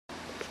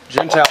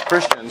Gentile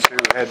Christians who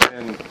had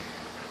been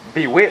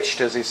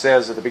bewitched, as he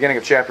says at the beginning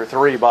of chapter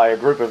 3, by a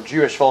group of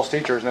Jewish false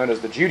teachers known as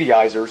the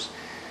Judaizers,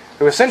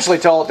 who essentially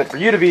taught that for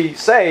you to be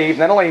saved,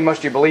 not only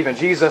must you believe in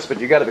Jesus,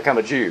 but you've got to become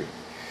a Jew.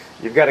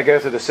 You've got to go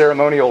through the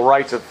ceremonial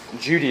rites of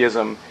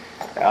Judaism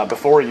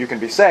before you can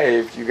be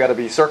saved. You've got to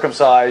be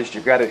circumcised.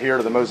 You've got to adhere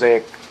to the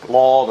Mosaic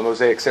law, the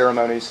Mosaic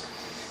ceremonies.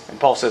 And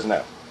Paul says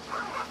no.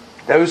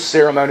 Those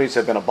ceremonies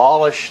have been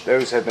abolished.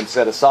 Those have been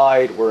set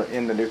aside. We're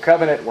in the new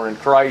covenant. We're in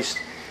Christ.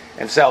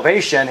 And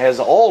salvation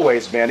has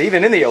always been,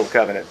 even in the old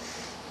covenant,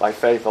 by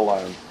faith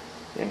alone,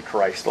 in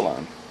Christ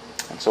alone.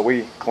 And so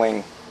we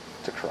cling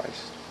to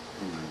Christ.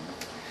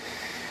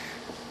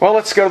 Well,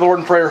 let's go to the Lord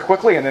in prayer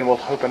quickly, and then we'll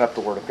open up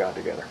the Word of God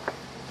together.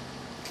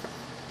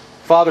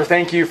 Father,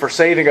 thank you for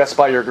saving us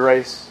by your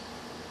grace.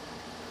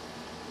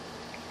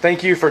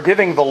 Thank you for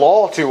giving the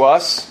law to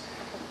us,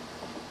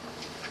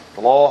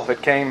 the law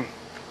that came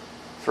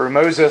through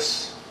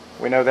Moses.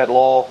 We know that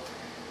law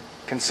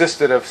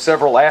consisted of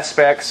several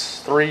aspects,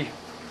 3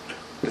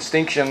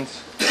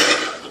 distinctions.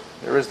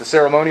 There is the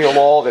ceremonial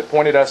law that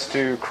pointed us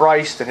to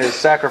Christ and His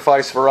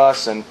sacrifice for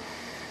us and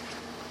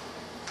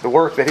the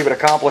work that He would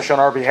accomplish on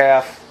our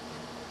behalf.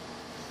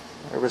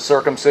 There was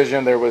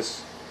circumcision. There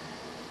was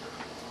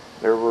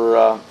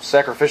a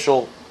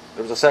sacrificial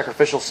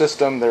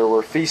system. There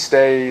were feast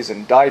days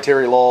and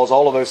dietary laws.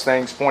 All of those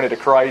things pointed to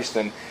Christ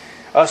and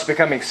us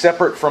becoming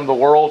separate from the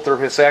world through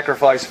His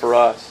sacrifice for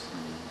us.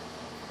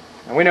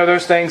 And we know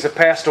those things have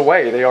passed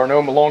away. They are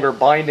no longer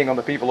binding on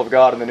the people of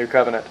God in the new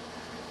covenant.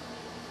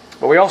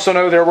 But we also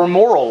know there were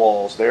moral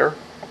laws there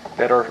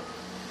that are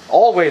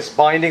always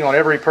binding on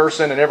every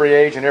person in every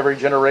age and every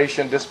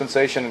generation,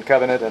 dispensation, and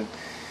covenant. And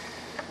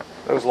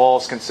those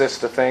laws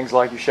consist of things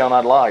like you shall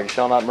not lie, you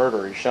shall not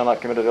murder, you shall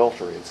not commit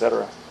adultery,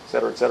 etc.,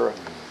 etc., etc.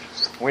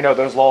 We know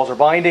those laws are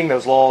binding.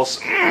 Those laws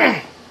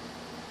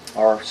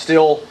are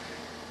still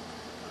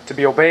to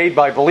be obeyed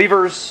by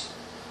believers.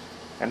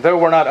 And though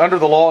we're not under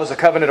the law as a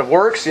covenant of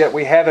works, yet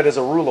we have it as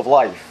a rule of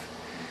life.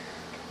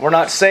 We're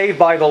not saved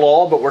by the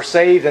law, but we're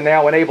saved and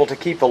now enabled to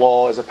keep the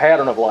law as a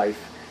pattern of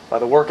life by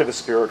the work of the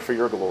Spirit for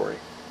your glory.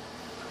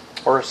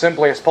 Or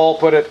simply, as Paul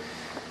put it,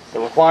 the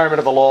requirement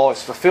of the law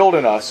is fulfilled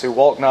in us who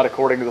walk not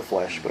according to the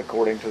flesh, but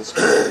according to the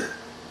Spirit.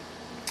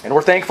 And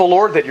we're thankful,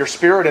 Lord, that your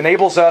Spirit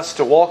enables us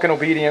to walk in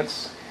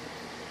obedience.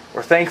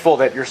 We're thankful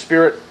that your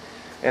Spirit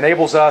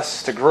enables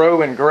us to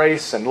grow in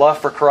grace and love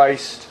for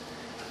Christ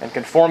and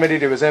conformity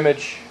to His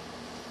image.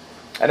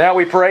 And now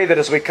we pray that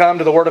as we come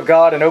to the Word of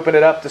God and open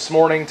it up this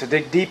morning to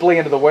dig deeply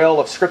into the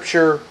well of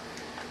Scripture,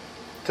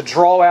 to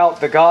draw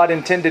out the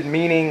God-intended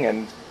meaning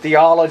and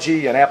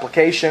theology and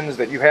applications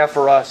that you have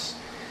for us,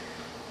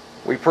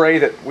 we pray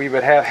that we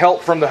would have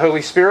help from the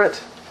Holy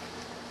Spirit,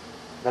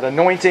 that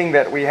anointing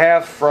that we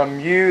have from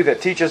you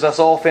that teaches us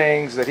all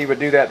things, that He would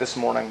do that this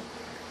morning,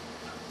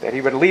 that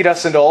He would lead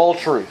us into all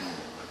truth,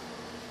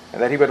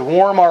 and that He would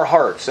warm our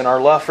hearts in our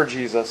love for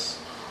Jesus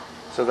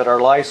so that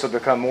our lives would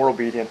become more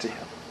obedient to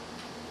Him.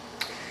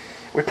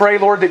 We pray,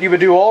 Lord, that you would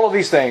do all of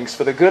these things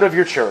for the good of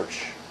your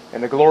church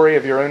and the glory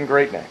of your own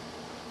great name.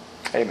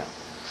 Amen.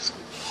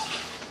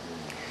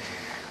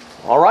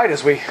 All right,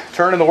 as we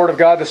turn in the Word of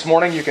God this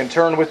morning, you can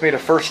turn with me to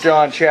 1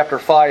 John chapter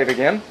 5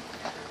 again.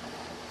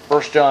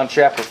 1 John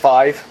chapter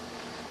 5.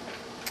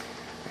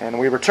 And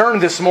we return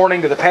this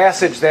morning to the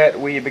passage that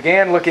we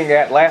began looking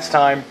at last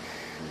time,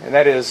 and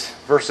that is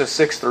verses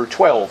 6 through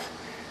 12.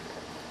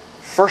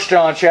 1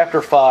 John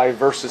chapter 5,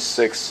 verses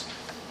 6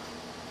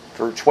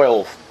 through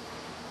 12.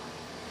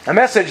 A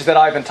message that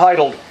I've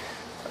entitled,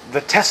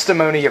 The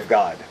Testimony of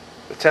God.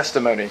 The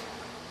Testimony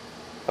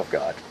of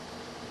God.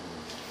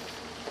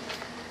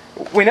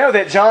 We know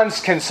that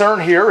John's concern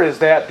here is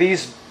that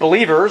these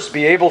believers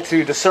be able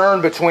to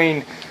discern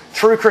between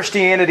true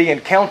Christianity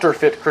and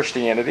counterfeit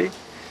Christianity,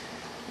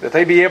 that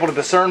they be able to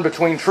discern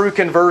between true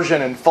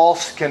conversion and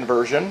false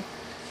conversion.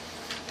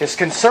 His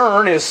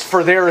concern is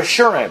for their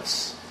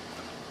assurance.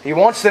 He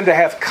wants them to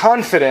have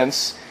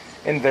confidence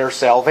in their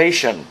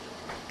salvation.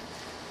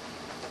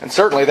 And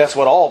certainly that's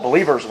what all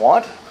believers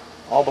want.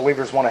 All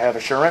believers want to have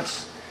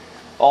assurance.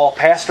 All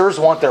pastors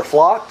want their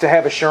flock to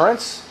have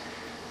assurance.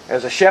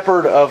 As a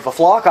shepherd of a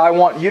flock, I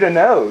want you to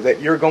know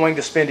that you're going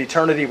to spend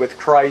eternity with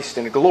Christ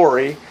in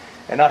glory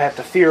and not have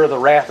to fear the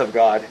wrath of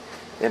God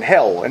in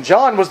hell. And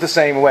John was the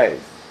same way.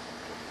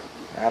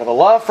 Out of a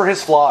love for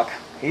his flock,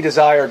 he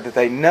desired that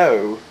they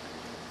know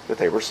that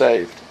they were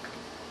saved.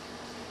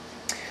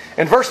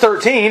 In verse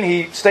 13,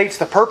 he states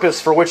the purpose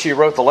for which he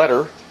wrote the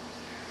letter.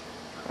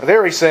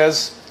 There he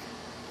says,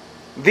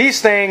 "These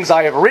things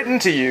I have written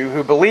to you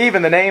who believe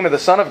in the name of the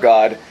Son of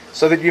God,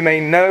 so that you may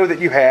know that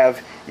you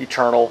have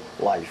eternal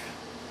life."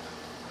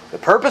 The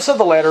purpose of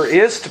the letter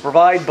is to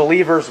provide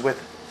believers with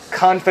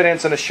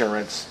confidence and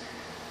assurance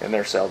in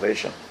their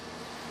salvation.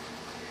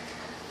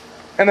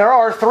 And there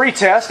are 3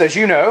 tests, as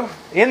you know,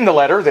 in the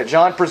letter that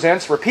John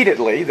presents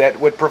repeatedly that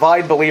would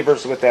provide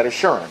believers with that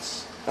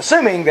assurance,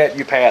 assuming that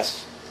you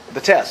pass the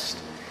test.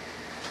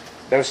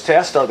 Those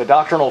tests are the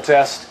doctrinal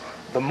test,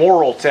 the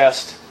moral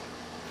test,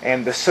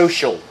 and the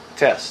social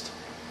test.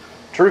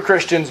 True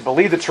Christians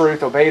believe the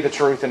truth, obey the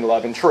truth, and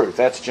love in truth.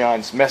 That's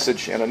John's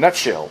message in a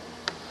nutshell.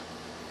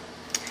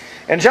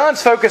 And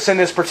John's focus in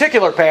this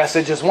particular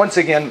passage is once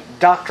again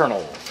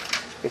doctrinal.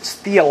 It's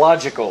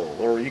theological,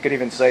 or you could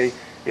even say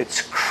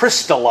it's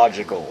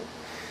Christological.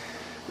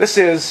 This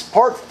is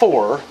part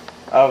 4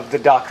 of the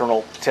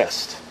doctrinal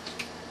test.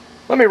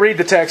 Let me read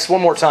the text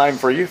one more time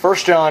for you. 1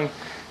 John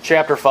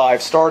chapter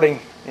 5, starting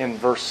in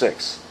verse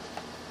 6.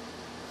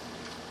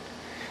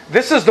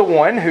 This is the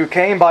one who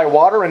came by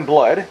water and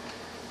blood,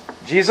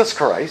 Jesus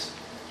Christ,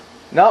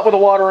 not with the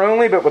water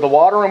only, but with the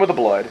water and with the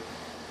blood.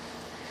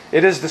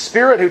 It is the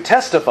Spirit who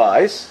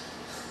testifies,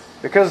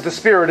 because the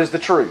Spirit is the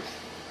truth.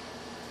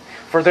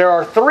 For there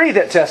are 3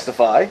 that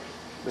testify,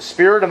 the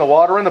Spirit and the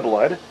water and the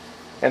blood,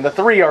 and the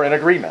 3 are in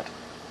agreement.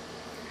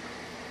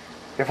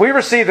 If we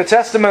receive the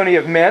testimony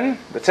of men,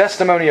 the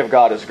testimony of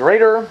God is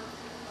greater.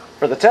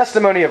 For the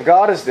testimony of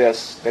God is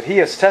this, that He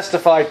has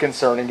testified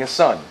concerning His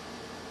Son.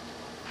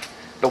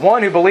 The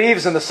one who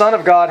believes in the Son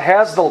of God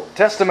has the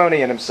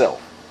testimony in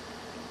himself.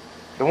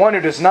 The one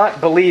who does not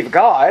believe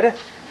God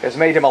has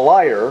made him a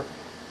liar,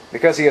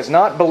 because he has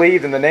not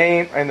believed in the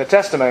name and the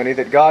testimony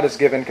that God has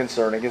given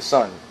concerning His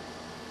Son.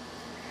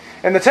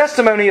 And the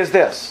testimony is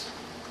this,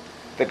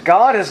 that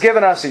God has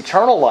given us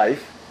eternal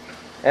life,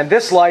 and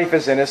this life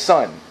is in His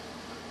Son.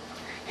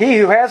 He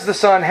who has the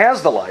Son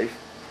has the life.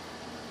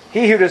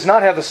 He who does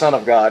not have the Son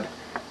of God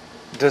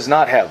does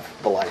not have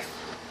the life.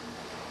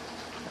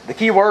 The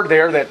key word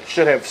there that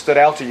should have stood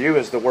out to you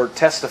is the word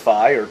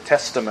testify or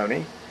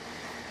testimony.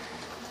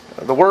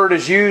 The word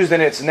is used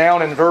in its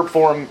noun and verb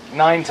form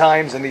 9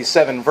 times in these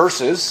 7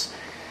 verses.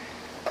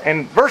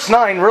 And verse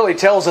 9 really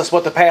tells us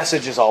what the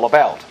passage is all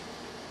about.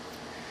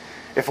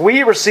 If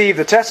we receive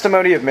the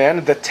testimony of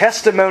men, the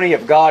testimony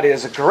of God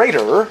is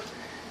greater.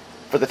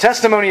 For the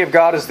testimony of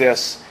God is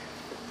this,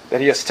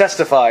 that He has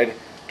testified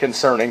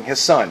concerning His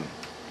Son.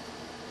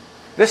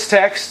 This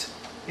text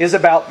is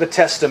about the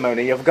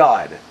testimony of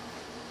God.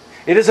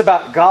 It is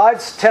about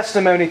God's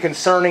testimony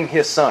concerning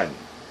His Son,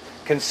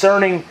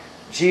 concerning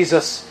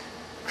Jesus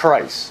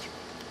Christ.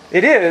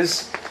 It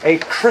is a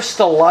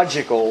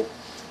Christological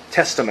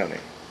testimony.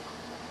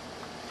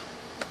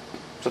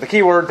 So the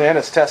key word then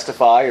is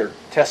testify or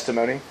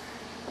testimony.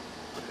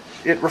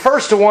 It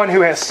refers to one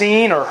who has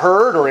seen or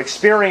heard or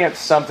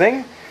experienced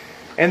something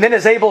and then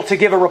is able to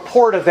give a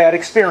report of that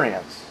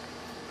experience.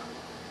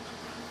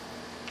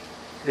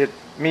 It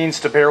means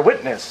to bear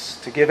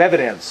witness, to give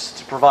evidence,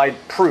 to provide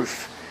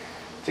proof,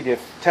 to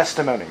give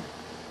testimony.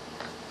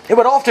 It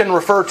would often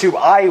refer to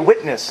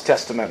eyewitness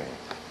testimony.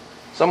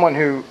 Someone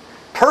who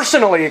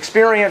personally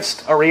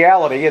experienced a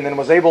reality and then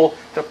was able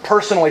to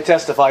personally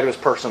testify to his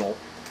personal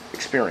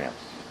experience.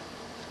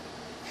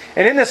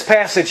 And in this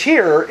passage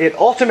here, it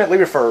ultimately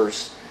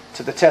refers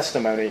to the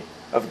testimony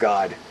of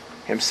God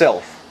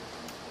Himself.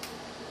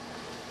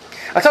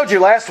 I told you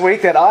last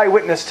week that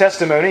eyewitness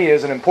testimony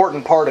is an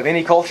important part of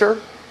any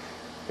culture.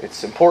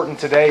 It's important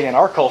today in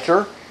our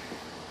culture,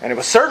 and it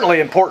was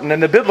certainly important in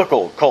the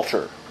biblical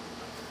culture.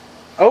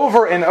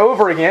 Over and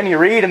over again, you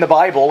read in the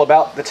Bible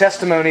about the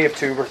testimony of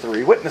 2 or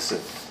 3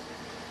 witnesses.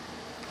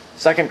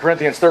 2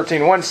 Corinthians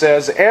 13:1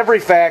 says, every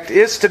fact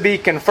is to be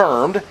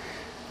confirmed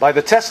by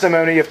the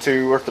testimony of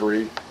 2 or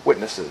 3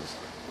 witnesses.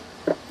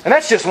 And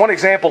that's just one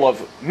example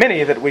of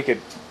many that we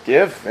could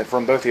give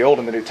from both the Old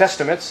and the New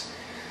Testaments.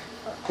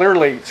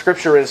 Clearly,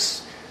 Scripture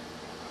is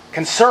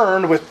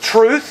concerned with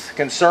truth,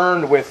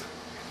 concerned with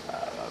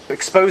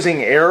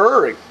exposing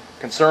error,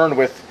 concerned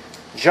with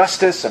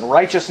justice and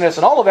righteousness,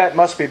 and all of that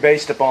must be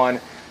based upon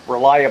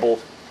reliable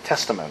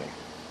testimony.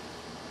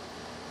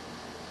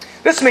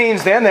 This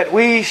means then that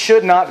we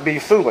should not be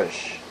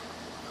foolish.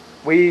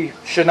 We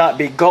should not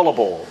be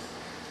gullible.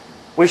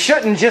 We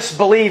shouldn't just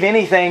believe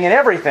anything and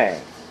everything.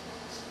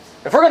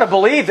 If we're going to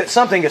believe that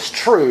something is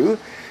true,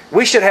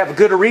 we should have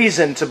good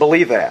reason to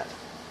believe that.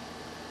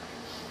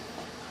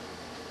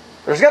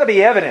 There's got to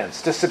be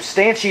evidence to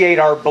substantiate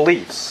our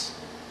beliefs.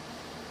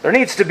 There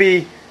needs to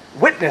be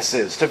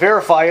witnesses to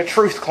verify a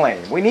truth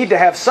claim. We need to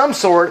have some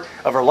sort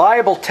of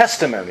reliable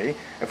testimony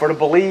if we're to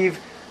believe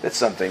that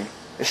something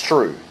is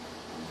true.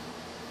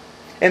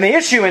 And the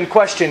issue in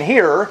question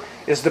here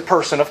is the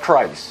person of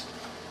Christ,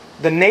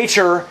 the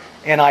nature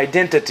and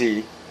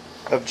identity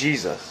of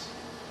Jesus.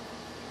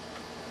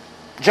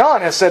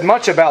 John has said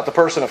much about the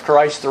person of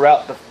Christ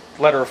throughout the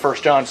letter of 1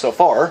 John so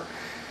far.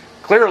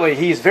 Clearly,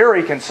 he's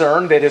very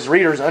concerned that his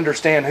readers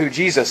understand who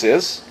Jesus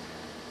is.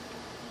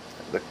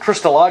 The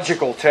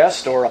Christological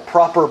test, or a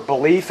proper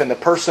belief in the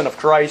person of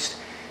Christ,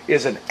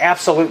 is an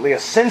absolutely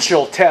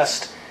essential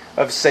test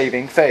of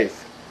saving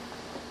faith.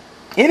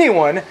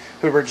 Anyone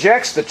who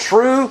rejects the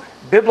true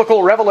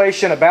biblical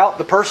revelation about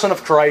the person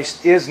of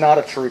Christ is not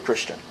a true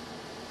Christian.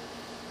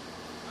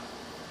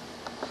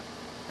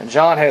 And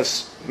John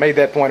has made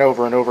that point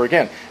over and over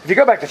again. If you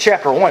go back to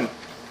chapter 1,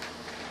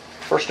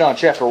 1 John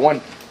chapter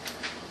 1,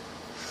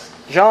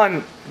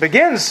 John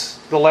begins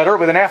the letter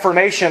with an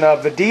affirmation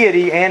of the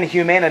deity and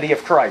humanity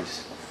of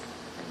Christ.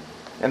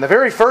 And the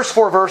very first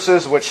 4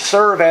 verses, which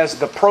serve as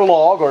the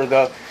prologue or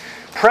the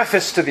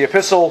preface to the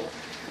epistle,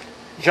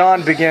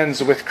 John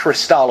begins with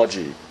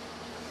Christology.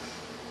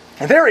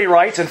 And there he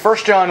writes in 1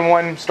 John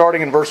 1,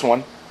 starting in verse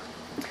 1,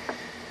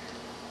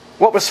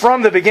 "What was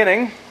from the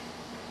beginning,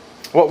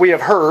 what we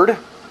have heard,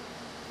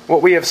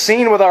 what we have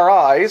seen with our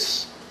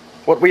eyes,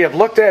 what we have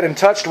looked at and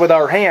touched with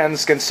our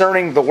hands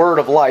concerning the word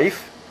of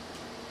life.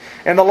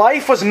 And the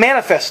life was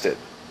manifested.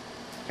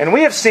 And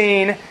we have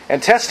seen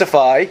and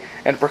testify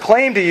and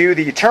proclaim to you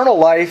the eternal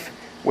life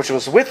which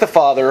was with the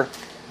Father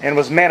and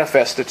was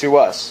manifested to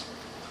us."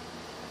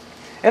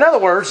 In other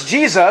words,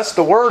 Jesus,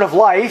 the word of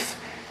life,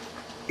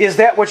 is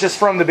that which is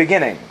from the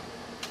beginning.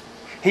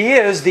 He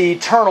is the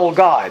eternal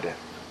God.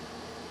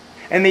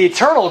 And the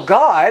eternal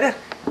God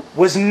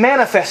was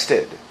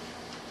manifested.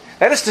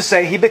 That is to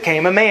say, He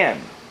became a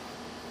man.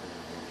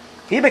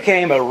 He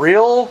became a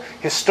real,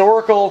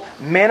 historical,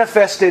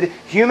 manifested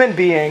human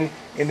being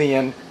in the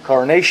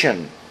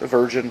incarnation, the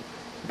virgin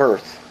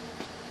birth.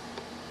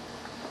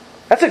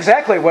 That's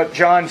exactly what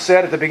John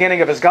said at the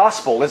beginning of his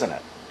gospel, isn't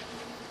it?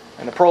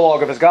 In the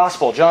prologue of his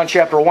gospel, John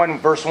chapter 1,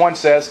 verse 1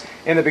 says,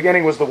 "In the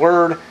beginning was the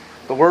Word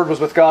was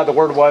with God, the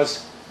Word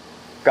was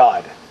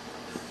God."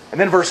 And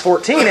then verse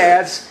 14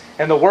 adds,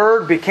 "And the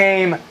Word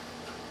became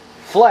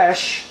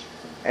flesh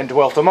and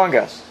dwelt among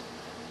us."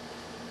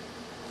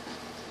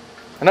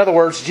 In other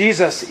words,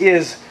 Jesus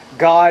is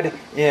God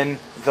in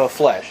the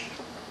flesh.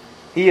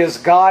 He is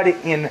God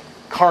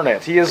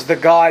incarnate. He is the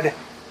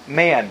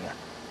God-man.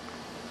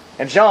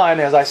 And John,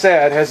 as I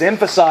said, has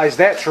emphasized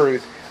that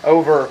truth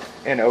over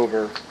and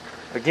over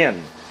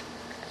again.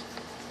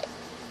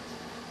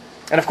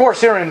 And of course,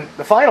 here in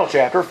the final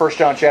chapter, 1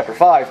 John chapter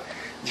 5,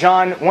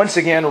 John once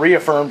again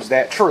reaffirms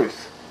that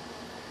truth.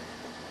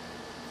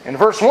 In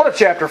verse 1 of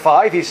chapter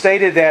 5, he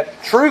stated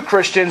that true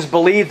Christians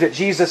believe that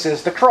Jesus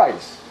is the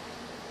Christ.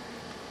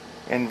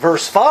 In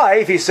verse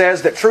 5, he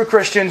says that true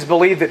Christians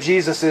believe that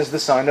Jesus is the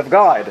Son of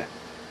God.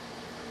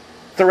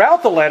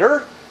 Throughout the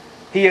letter,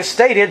 he has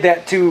stated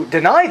that to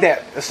deny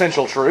that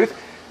essential truth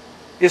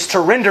is to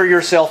render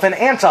yourself an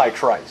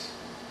antichrist.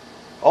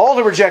 All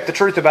who reject the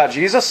truth about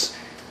Jesus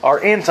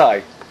are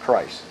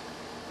antichrist.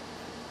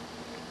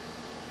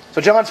 So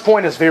John's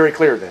point is very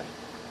clear then.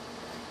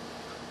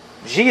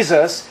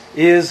 Jesus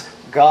is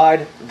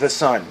God the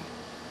Son.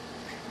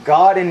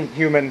 God in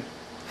human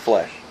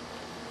flesh.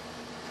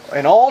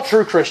 And all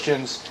true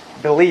Christians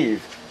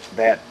believe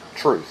that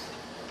truth.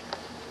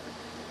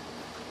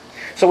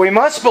 So we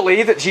must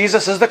believe that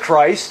Jesus is the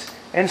Christ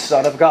and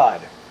Son of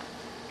God.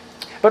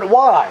 But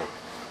why?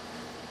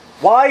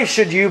 Why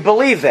should you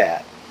believe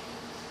that?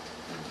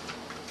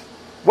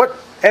 What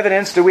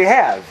evidence do we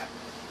have?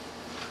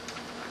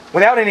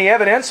 Without any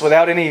evidence,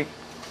 without any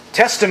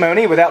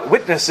testimony, without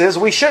witnesses,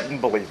 we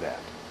shouldn't believe that.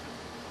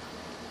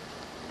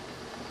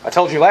 I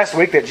told you last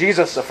week that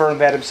Jesus affirmed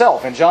that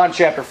himself. In John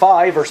chapter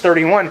 5, verse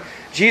 31,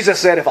 Jesus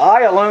said, "If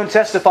I alone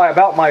testify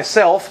about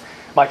myself,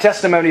 my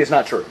testimony is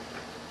not true."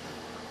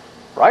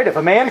 Right? If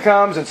a man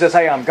comes and says,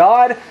 "Hey, I'm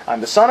God,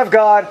 I'm the Son of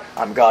God,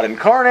 I'm God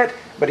incarnate,"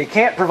 but he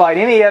can't provide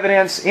any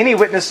evidence, any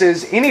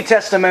witnesses, any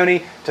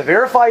testimony to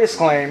verify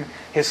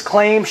his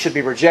claim should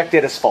be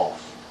rejected as false.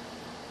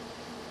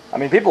 I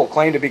mean, people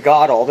claim to be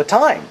God all the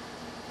time.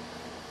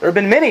 There have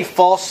been many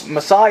false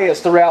messiahs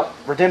throughout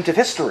redemptive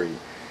history.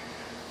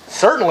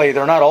 Certainly,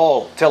 they're not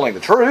all telling the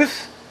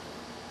truth.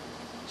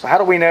 So how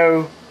do we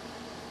know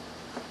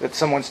that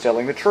someone's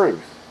telling the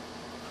truth?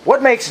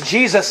 What makes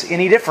Jesus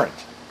any different?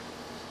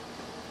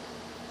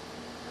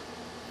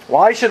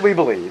 Why should we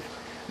believe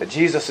that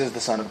Jesus is the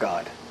Son of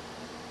God?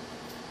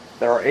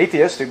 There are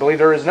atheists who believe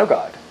there is no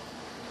God.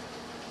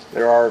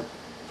 There are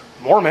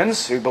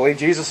Mormons who believe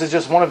Jesus is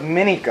just one of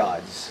many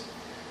gods.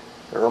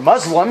 There are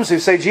Muslims who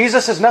say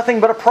Jesus is nothing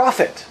but a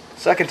prophet,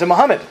 second to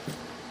Muhammad.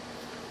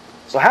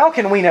 So how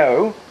can we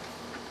know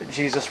that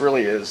Jesus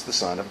really is the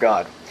Son of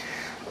God?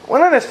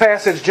 Well, in this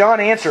passage, John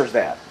answers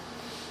that.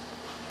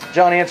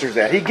 John answers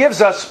that. He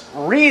gives us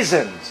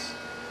reasons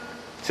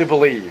to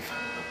believe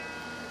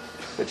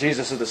that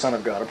Jesus is the Son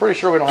of God. I'm pretty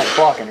sure we don't have a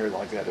clock in here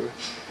like that, do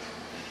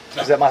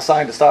we? Is that my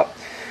sign to stop?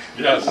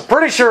 Yes. I'm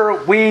pretty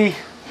sure we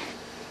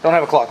don't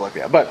have a clock like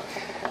that. But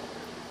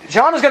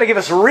John is going to give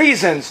us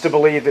reasons to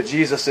believe that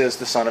Jesus is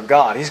the Son of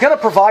God. He's going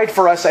to provide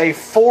for us a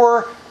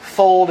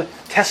fourfold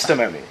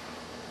testimony.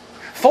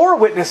 4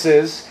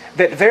 witnesses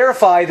that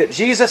verify that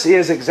Jesus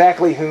is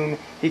exactly whom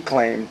He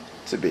claimed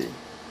to be.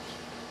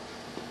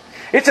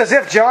 It's as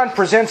if John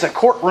presents a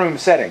courtroom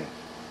setting.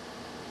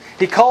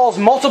 He calls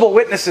multiple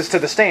witnesses to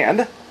the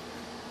stand,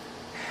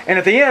 and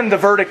at the end the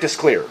verdict is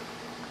clear.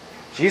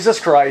 Jesus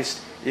Christ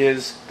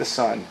is the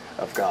Son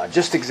of God.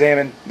 Just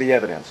examine the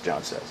evidence,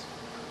 John says.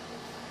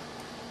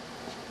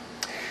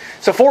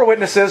 So 4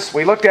 witnesses.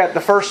 We looked at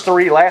the first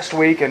 3 last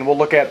week, and we'll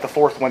look at the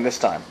 4th one this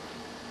time.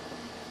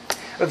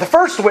 The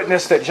first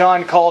witness that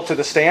John called to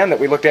the stand that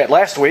we looked at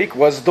last week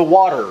was the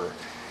water.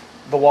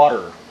 The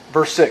water.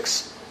 Verse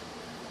 6.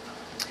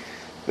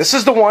 This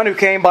is the one who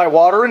came by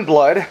water and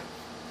blood,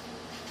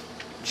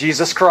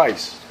 Jesus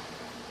Christ.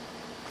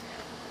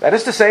 That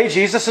is to say,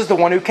 Jesus is the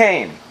one who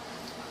came.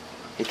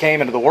 He came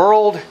into the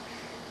world.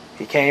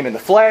 He came in the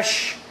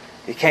flesh.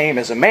 He came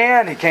as a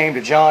man, He came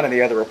to John and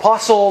the other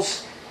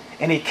apostles,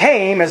 and He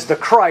came as the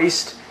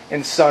Christ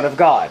and Son of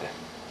God.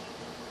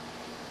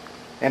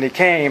 And He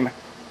came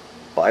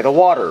by the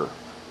water.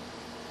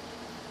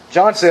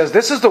 John says,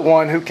 this is the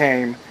one who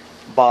came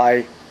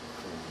by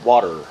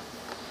water.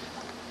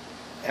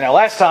 And now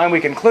last time we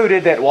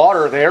concluded that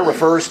water there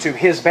refers to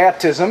His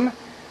baptism,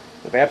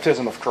 the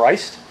baptism of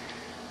Christ.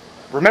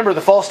 Remember,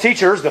 the false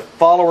teachers, the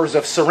followers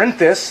of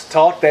Cerinthus,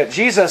 taught that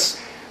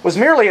Jesus was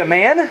merely a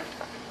man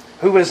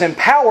who was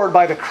empowered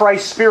by the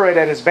Christ Spirit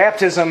at His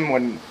baptism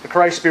when the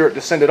Christ Spirit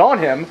descended on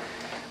Him.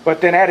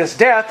 But then at His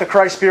death, the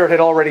Christ Spirit had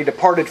already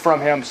departed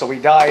from Him, so He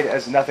died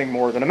as nothing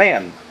more than a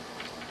man.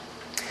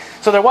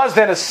 So there was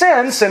then a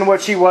sense in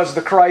which He was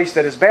the Christ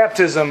at His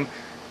baptism,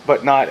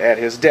 but not at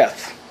His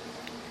death.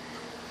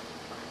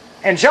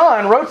 And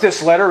John wrote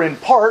this letter in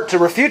part to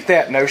refute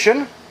that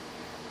notion.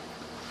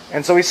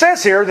 And so he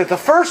says here that the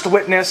first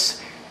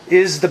witness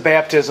is the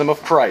baptism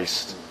of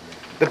Christ.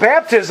 The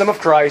baptism of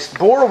Christ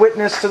bore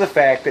witness to the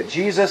fact that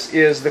Jesus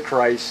is the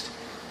Christ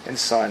and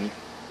Son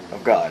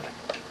of God.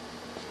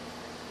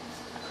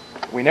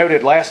 We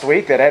noted last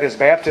week that at His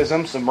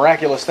baptism some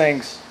miraculous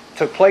things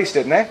took place,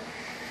 didn't they?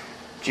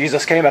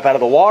 Jesus came up out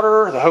of the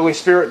water. The Holy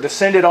Spirit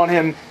descended on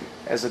Him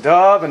as a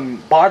dove in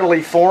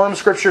bodily form,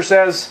 Scripture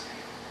says.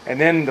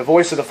 And then the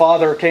voice of the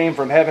Father came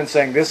from heaven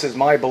saying, "This is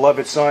my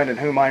beloved Son in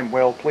whom I am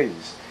well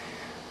pleased."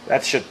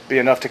 That should be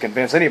enough to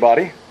convince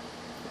anybody.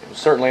 It was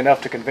certainly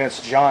enough to convince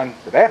John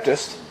the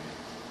Baptist.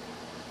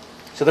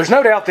 So there's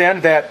no doubt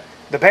then that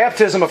the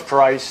baptism of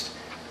Christ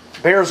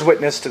bears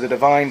witness to the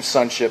divine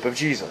sonship of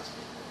Jesus.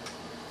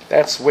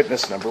 That's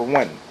witness number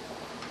one.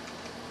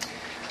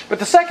 But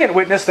the second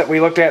witness that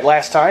we looked at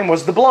last time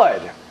was the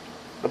blood.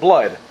 The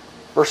blood.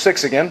 Verse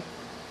 6 again.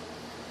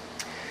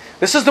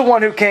 This is the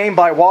one who came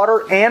by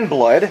water and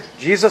blood,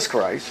 Jesus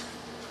Christ,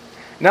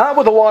 not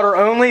with the water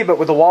only, but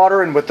with the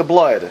water and with the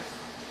blood.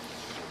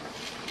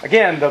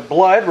 Again, the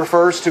blood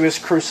refers to His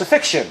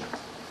crucifixion.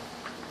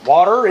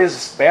 Water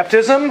is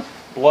baptism,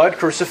 blood,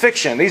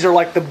 crucifixion. These are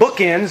like the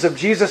bookends of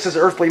Jesus'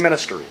 earthly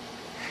ministry.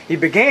 He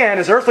began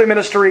His earthly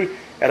ministry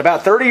at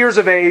about 30 years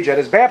of age at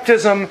His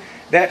baptism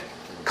that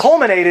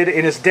culminated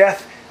in His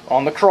death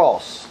on the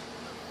cross.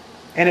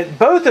 And at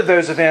both of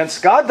those events,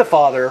 God the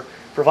Father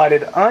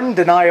provided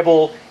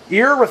undeniable,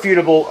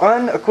 irrefutable,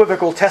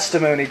 unequivocal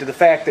testimony to the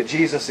fact that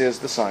Jesus is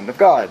the Son of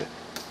God.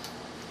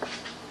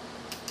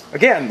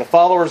 Again, the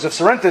followers of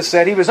Cerinthus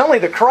said He was only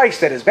the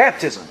Christ at His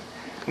baptism,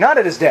 not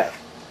at His death.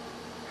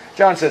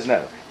 John says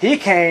no. He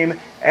came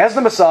as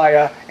the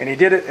Messiah, and He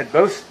did it at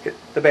both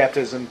the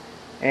baptism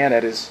and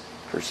at His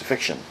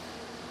crucifixion.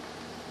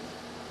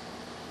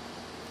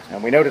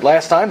 And we noted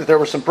last time that there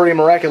were some pretty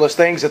miraculous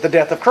things at the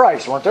death of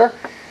Christ, weren't there?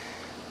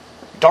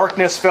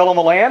 Darkness fell on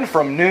the land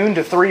from noon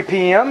to 3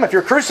 p.m. If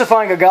you're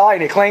crucifying a guy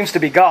and he claims to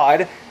be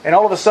God, and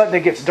all of a sudden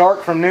it gets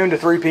dark from noon to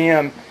 3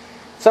 p.m.,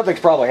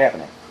 something's probably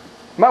happening.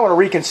 You might want to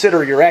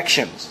reconsider your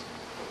actions.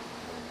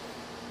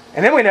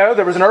 And then we know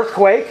there was an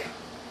earthquake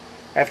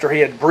after He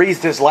had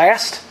breathed His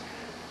last,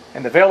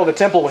 and the veil of the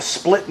temple was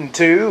split in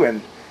two,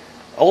 and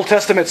Old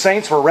Testament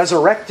saints were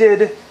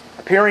resurrected,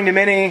 appearing to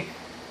many.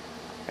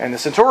 And the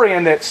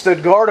centurion that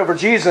stood guard over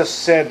Jesus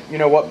said, "You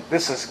know what?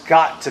 This has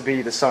got to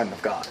be the Son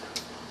of God.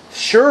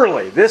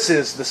 Surely this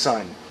is the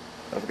Son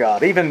of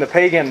God." Even the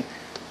pagan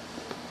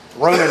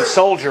Roman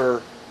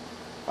soldier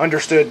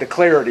understood the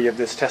clarity of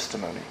this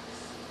testimony.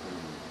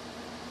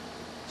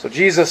 So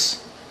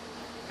Jesus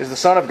is the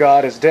Son of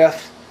God. His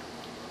death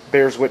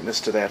bears witness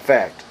to that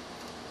fact.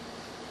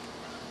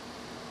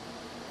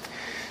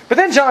 But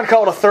then John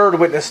called a third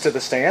witness to the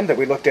stand that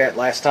we looked at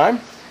last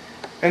time,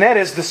 and that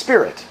is the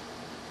Spirit.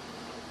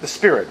 The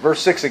Spirit.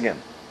 Verse 6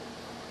 again.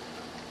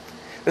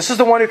 This is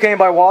the one who came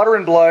by water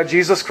and blood,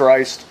 Jesus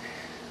Christ,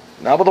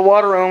 not with the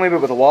water only,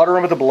 but with the water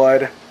and with the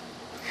blood.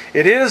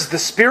 It is the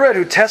Spirit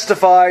who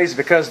testifies,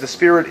 because the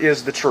Spirit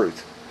is the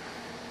truth.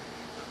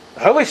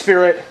 The Holy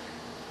Spirit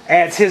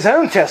adds His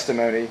own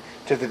testimony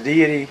to the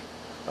deity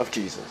of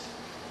Jesus.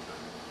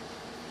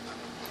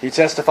 He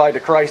testified to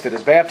Christ at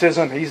His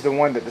baptism. He's the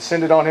one that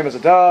descended on Him as a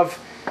dove.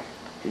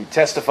 He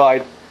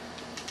testified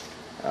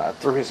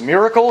through His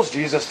miracles.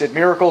 Jesus did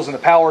miracles in the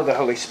power of the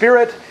Holy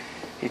Spirit.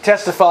 He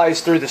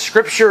testifies through the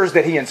Scriptures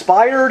that He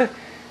inspired.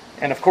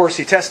 And of course,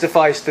 He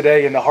testifies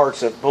today in the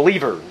hearts of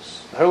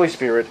believers. The Holy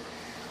Spirit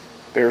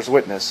bears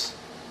witness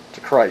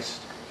to Christ.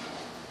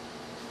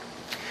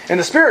 And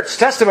the Spirit's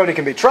testimony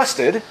can be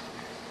trusted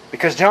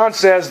because John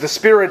says the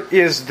Spirit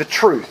is the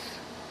truth.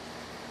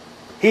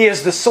 He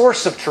is the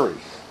source of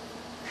truth.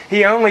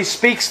 He only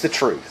speaks the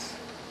truth.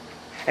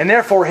 And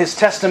therefore His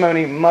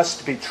testimony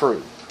must be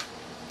true.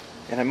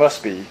 And it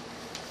must be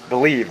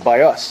believed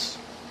by us.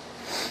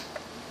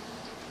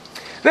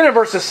 Then in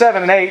verses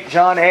 7 and 8,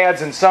 John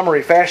adds in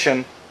summary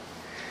fashion,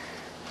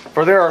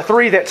 "For there are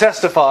three that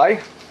testify,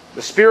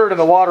 the Spirit and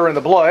the water and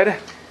the blood,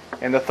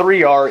 and the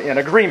three are in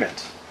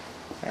agreement."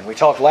 And we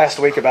talked last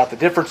week about the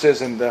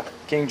differences in the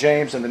King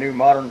James and the New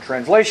Modern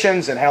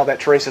translations and how that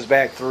traces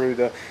back through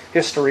the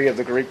history of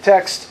the Greek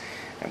text.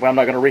 And I'm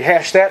not going to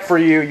rehash that for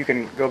you. You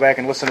can go back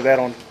and listen to that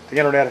on the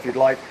internet if you'd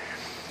like.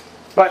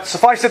 But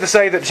suffice it to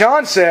say that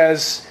John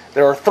says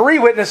there are three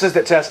witnesses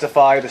that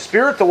testify, the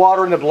Spirit, the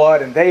water, and the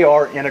blood, and they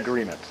are in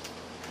agreement.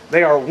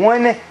 They are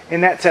one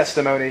in that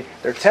testimony.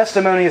 Their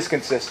testimony is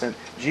consistent.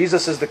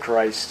 Jesus is the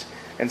Christ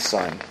and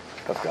Son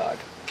of God.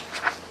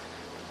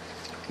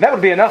 And that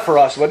would be enough for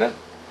us, wouldn't it?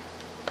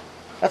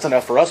 That's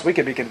enough for us. We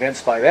could be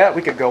convinced by that.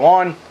 We could go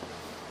on.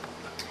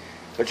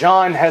 But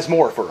John has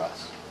more for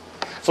us.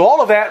 So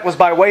all of that was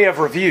by way of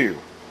review.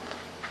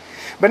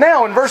 But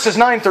now in verses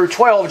 9 through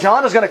 12,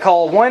 John is going to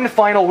call one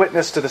final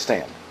witness to the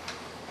stand.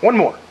 One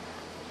more.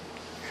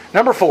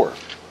 Number 4.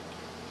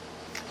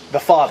 The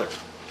Father.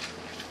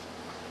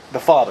 The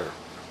Father.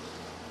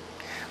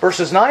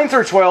 Verses 9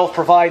 through 12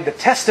 provide the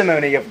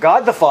testimony of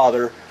God the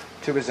Father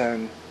to His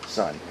own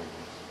Son.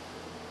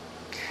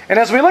 And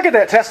as we look at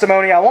that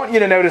testimony, I want you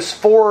to notice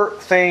 4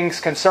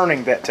 things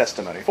concerning that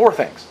testimony. 4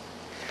 things.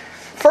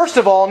 First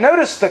of all,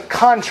 notice the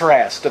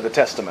contrast of the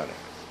testimony.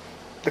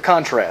 The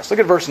contrast. Look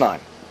at verse 9.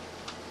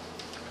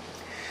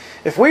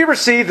 If we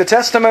receive the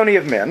testimony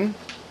of men,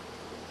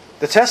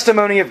 the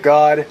testimony of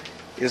God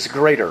is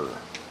greater.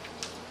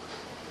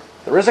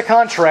 There is a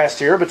contrast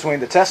here between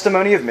the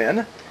testimony of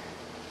men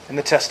and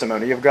the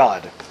testimony of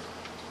God.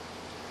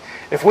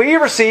 If we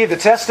receive the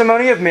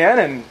testimony of men,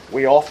 and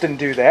we often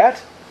do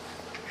that,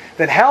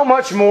 then how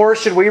much more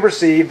should we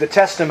receive the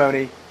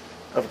testimony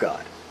of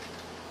God?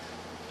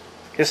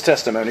 His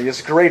testimony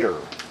is greater.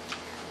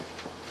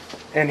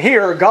 And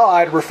here,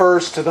 God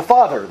refers to the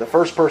Father, the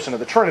first person of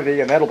the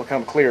Trinity, and that'll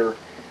become clear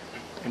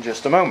in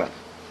just a moment.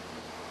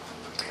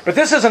 But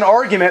this is an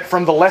argument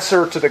from the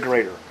lesser to the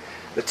greater.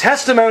 The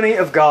testimony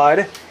of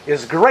God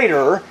is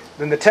greater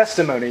than the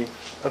testimony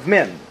of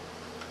men.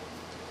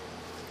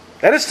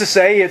 That is to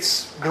say,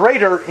 it's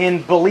greater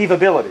in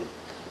believability.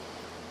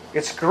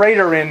 It's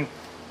greater in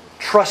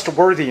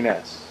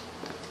trustworthiness,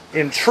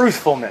 in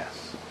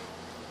truthfulness.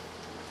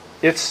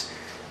 It's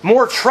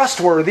more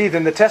trustworthy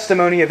than the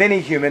testimony of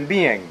any human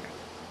being.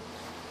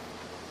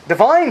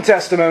 Divine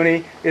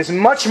testimony is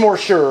much more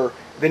sure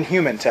than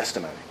human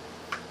testimony.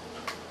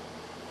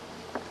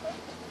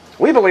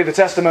 We believe the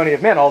testimony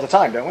of men all the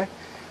time, don't we?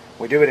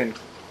 We do it in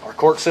our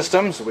court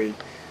systems. We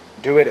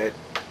do it at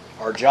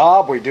our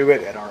job. We do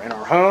it in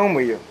our home.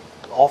 We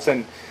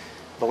often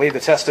believe the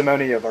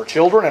testimony of our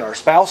children and our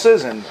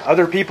spouses and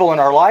other people in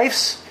our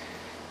lives.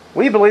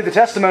 We believe the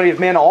testimony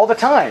of men all the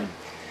time.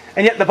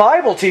 And yet the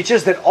Bible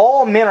teaches that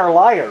all men are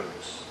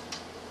liars.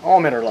 All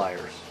men are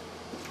liars.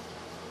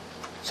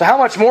 So how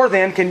much more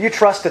then can you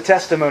trust the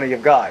testimony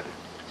of God?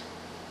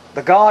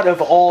 The God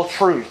of all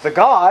truth. The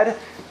God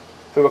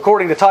who,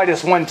 according to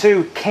Titus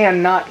 1:2,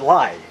 cannot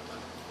lie.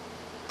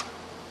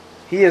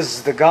 He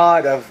is the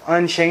God of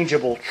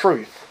unchangeable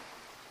truth.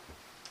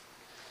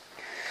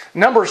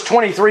 Numbers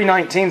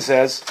 23:19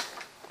 says,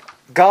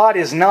 God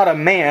is not a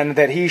man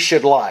that He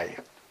should lie.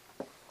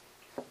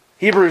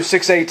 Hebrews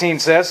 6:18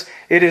 says,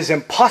 it is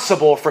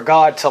impossible for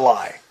God to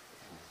lie.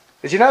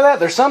 Did you know that?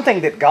 There's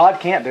something that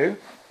God can't do.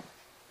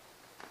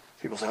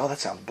 People say, oh, that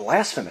sounds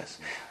blasphemous.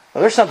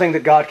 Well, there's something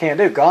that God can't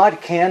do.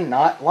 God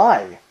cannot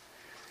lie.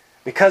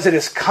 Because it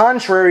is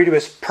contrary to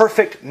His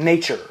perfect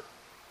nature.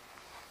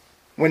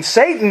 When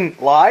Satan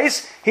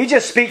lies, he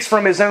just speaks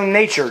from his own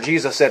nature,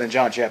 Jesus said in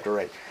John chapter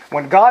 8.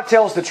 When God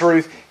tells the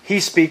truth, He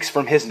speaks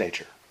from His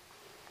nature.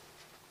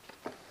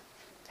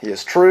 He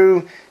is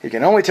true. He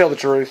can only tell the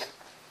truth.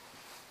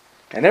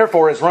 And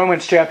therefore, as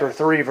Romans chapter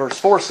 3 verse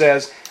 4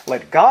 says,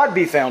 let God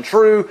be found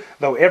true,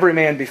 though every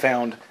man be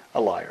found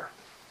a liar.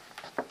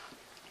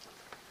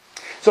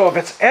 So if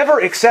it's ever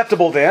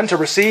acceptable then to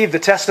receive the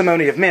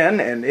testimony of men,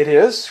 and it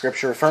is,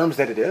 Scripture affirms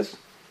that it is,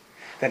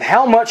 then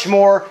how much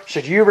more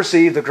should you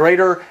receive the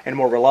greater and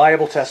more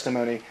reliable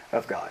testimony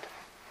of God?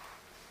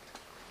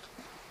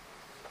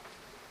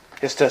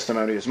 His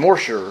testimony is more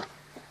sure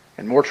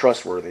and more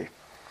trustworthy,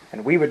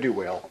 and we would do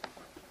well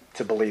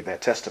to believe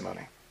that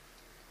testimony.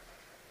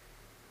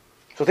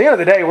 So at the end of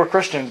the day, we're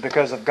Christians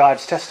because of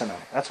God's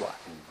testimony. That's why.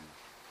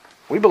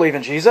 We believe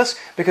in Jesus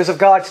because of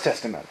God's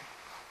testimony.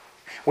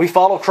 We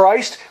follow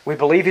Christ. We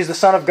believe He's the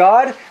Son of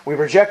God. We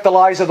reject the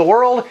lies of the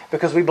world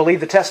because we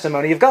believe the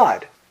testimony of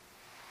God.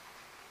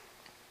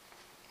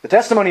 The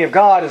testimony of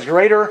God is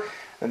greater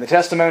than the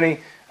testimony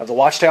of the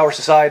Watchtower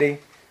Society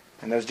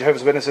and those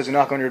Jehovah's Witnesses who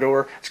knock on your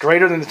door. It's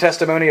greater than the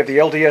testimony of the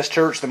LDS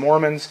Church, the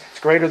Mormons. It's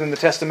greater than the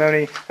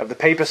testimony of the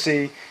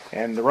papacy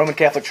and the Roman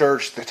Catholic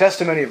Church. The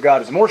testimony of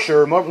God is more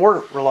sure,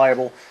 more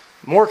reliable,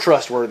 more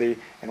trustworthy,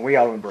 and we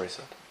ought to embrace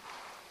it.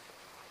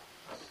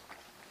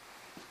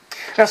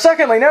 Now,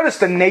 secondly, notice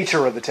the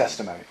nature of the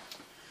testimony.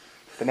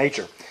 The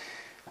nature.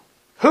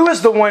 Who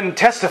is the one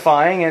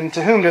testifying, and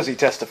to whom does he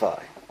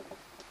testify?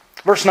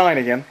 Verse 9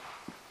 again.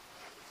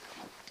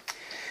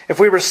 If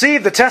we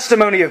receive the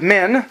testimony of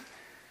men,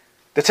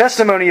 the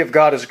testimony of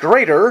God is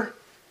greater,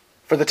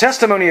 for the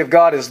testimony of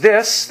God is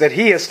this, that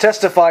He has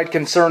testified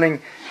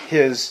concerning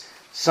His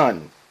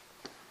Son.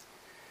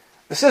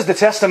 This is the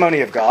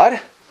testimony of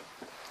God,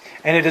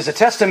 and it is a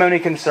testimony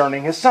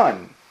concerning His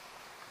Son.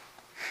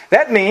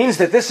 That means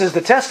that this is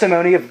the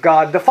testimony of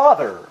God the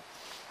Father,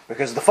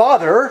 because the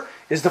Father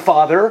is the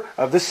Father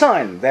of the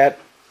Son. That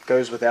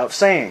goes without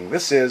saying.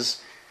 This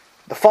is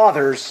the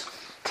Father's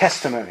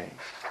testimony.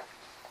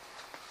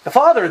 The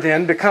Father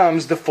then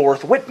becomes the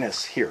fourth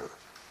witness here.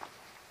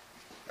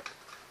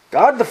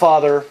 God the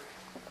Father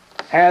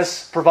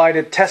has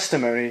provided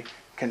testimony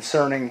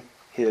concerning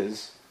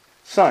His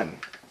Son.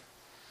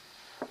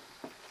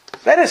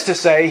 That is to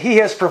say, He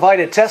has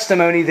provided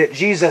testimony that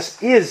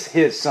Jesus is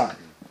His Son.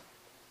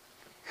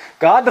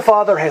 God the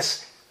Father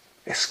has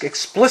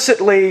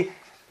explicitly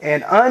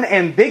and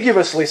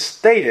unambiguously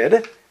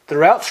stated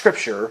throughout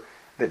Scripture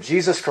that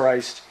Jesus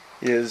Christ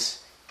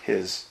is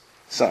His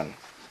Son.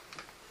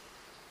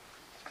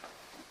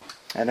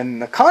 And in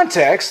the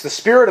context, the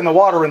Spirit and the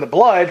water and the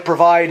blood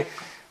provide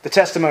the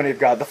testimony of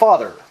God the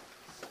Father.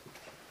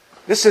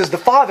 This is the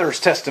Father's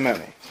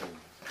testimony.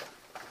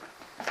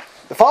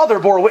 The Father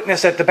bore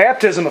witness at the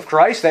baptism of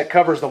Christ. That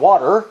covers the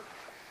water.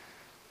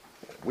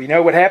 We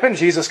know what happened.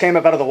 Jesus came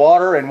up out of the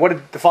water, and what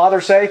did the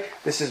Father say?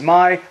 This is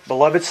my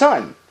beloved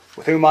Son,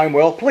 with whom I am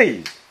well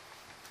pleased.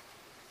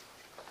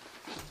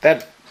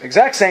 That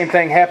exact same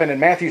thing happened in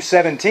Matthew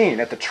 17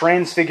 at the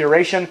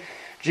Transfiguration.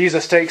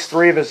 Jesus takes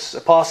three of His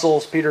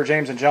apostles, Peter,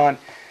 James, and John.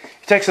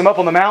 He takes them up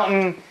on the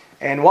mountain,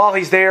 and while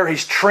He's there,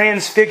 He's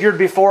transfigured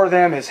before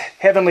them. His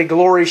heavenly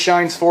glory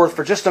shines forth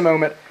for just a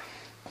moment.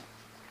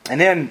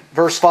 And then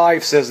verse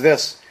 5 says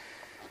this: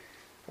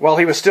 while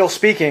He was still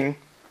speaking,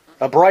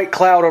 a bright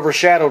cloud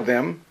overshadowed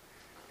them,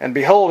 and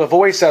behold, a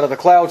voice out of the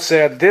cloud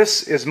said,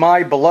 "This is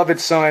my beloved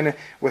Son,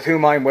 with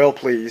whom I am well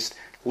pleased.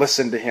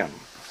 Listen to Him."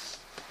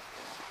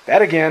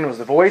 That again was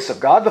the voice of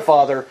God the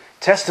Father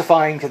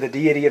testifying to the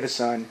deity of His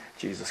Son,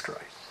 Jesus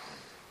Christ,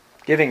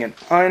 giving an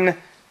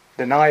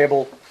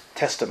undeniable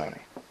testimony.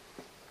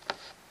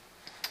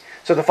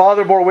 So the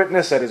Father bore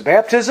witness at His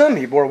baptism.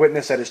 He bore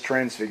witness at His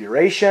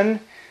transfiguration.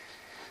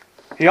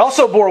 He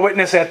also bore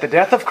witness at the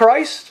death of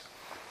Christ.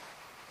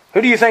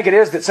 Who do you think it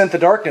is that sent the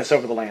darkness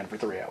over the land for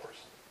 3 hours?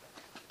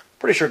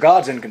 Pretty sure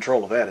God's in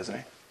control of that, isn't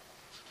He?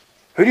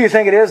 Who do you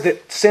think it is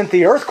that sent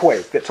the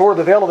earthquake that tore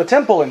the veil of the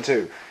temple in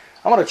two?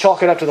 I'm going to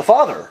chalk it up to the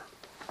Father.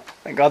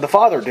 I think God the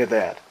Father did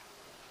that.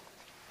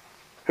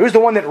 Who's the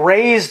one that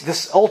raised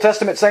the Old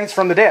Testament saints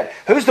from the dead?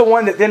 Who's the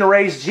one that then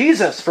raised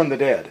Jesus from the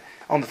dead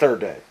on the third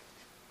day?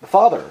 The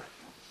Father.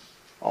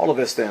 All of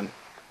this then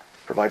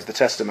provides the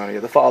testimony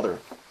of the Father.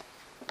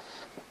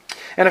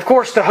 And of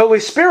course, the Holy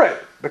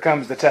Spirit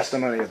becomes the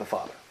testimony of the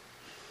Father,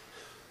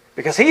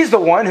 because He's the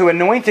one who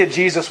anointed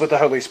Jesus with the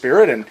Holy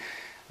Spirit and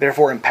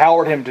therefore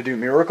empowered Him to do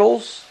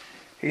miracles.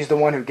 He's the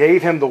one who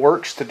gave Him the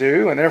works to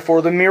do, and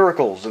therefore the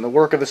miracles and the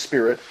work of the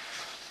Spirit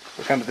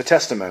becomes the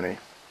testimony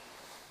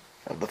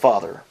of the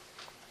Father.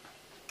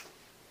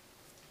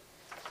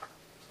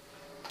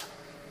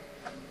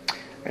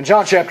 In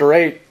John chapter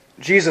 8,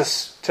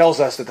 Jesus tells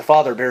us that the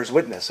Father bears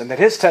witness and that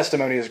His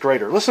testimony is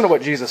greater. Listen to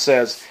what Jesus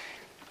says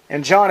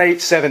in John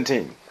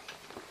 8:17.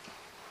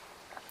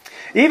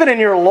 "Even in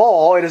your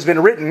law it has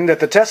been written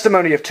that the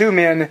testimony of two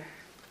men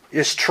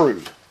is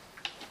true."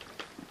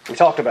 We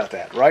talked about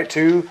that, right?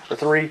 2 or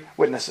 3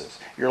 witnesses.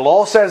 Your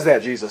law says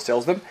that, Jesus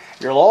tells them.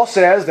 Your law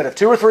says that if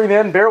 2 or 3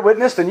 men bear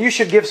witness, then you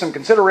should give some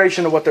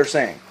consideration to what they're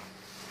saying.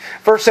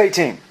 Verse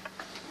 18.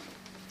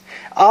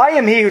 "I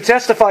am He who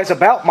testifies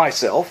about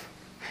myself,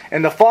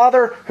 and the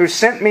Father who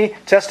sent me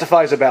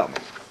testifies about me."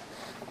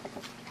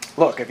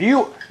 Look, if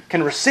you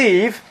can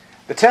receive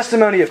the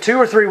testimony of 2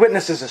 or 3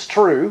 witnesses as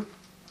true,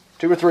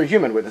 2 or 3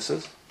 human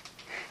witnesses,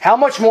 how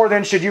much more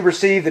then should you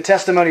receive the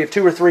testimony of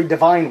 2 or 3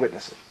 divine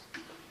witnesses?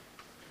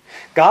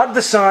 God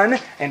the Son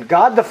and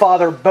God the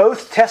Father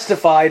both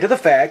testify to the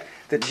fact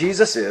that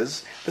Jesus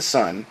is the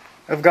Son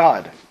of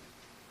God.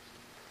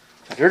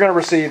 If you're going to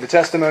receive the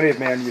testimony of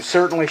men, you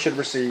certainly should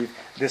receive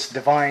this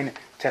divine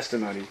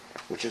testimony,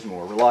 which is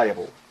more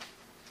reliable.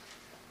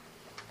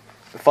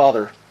 The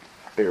Father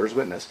bears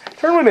witness.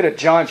 Turn with me to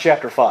John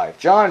chapter 5.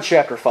 John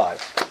chapter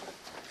 5.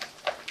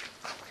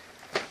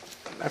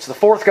 That's the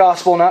 4th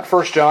Gospel, not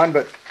 1 John,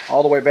 but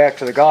all the way back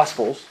to the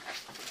Gospels.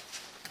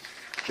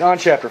 John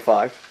chapter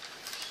 5.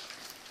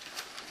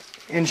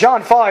 In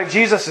John 5,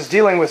 Jesus is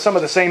dealing with some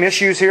of the same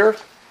issues here.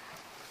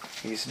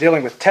 He's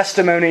dealing with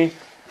testimony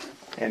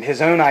and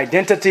His own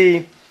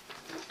identity.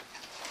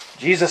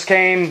 Jesus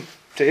came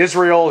to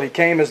Israel. He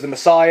came as the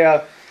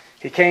Messiah.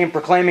 He came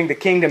proclaiming the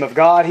kingdom of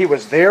God. He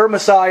was their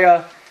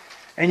Messiah,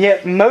 and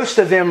yet most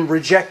of them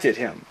rejected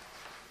Him.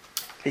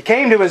 He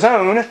came to His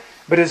own,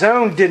 but His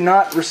own did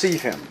not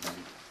receive Him.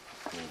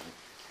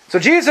 So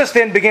Jesus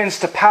then begins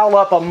to pile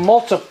up a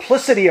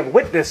multiplicity of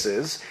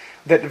witnesses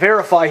that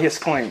verify His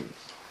claims.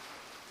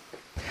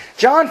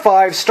 John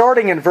 5,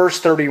 starting in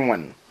verse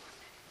 31.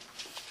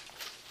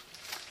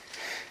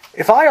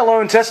 "If I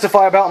alone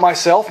testify about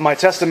myself, my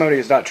testimony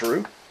is not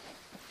true.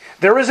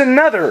 There is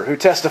another who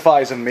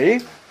testifies of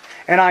me,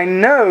 and I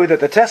know that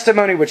the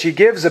testimony which He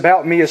gives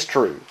about me is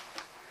true."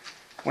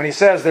 When He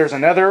says there's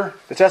another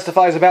that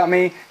testifies about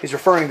me, He's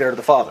referring there to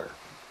the Father.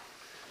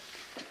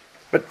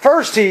 But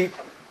first He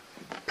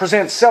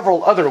presents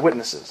several other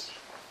witnesses.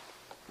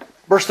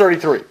 Verse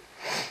 33.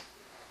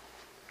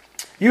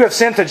 You have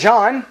sent to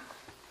John,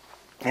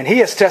 and he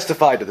has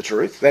testified to the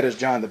truth. That is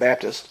John the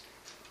Baptist.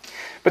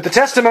 But the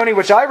testimony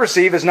which I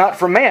receive is not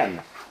from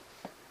man.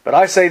 But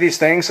I say these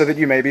things so that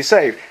you may be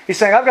saved. He's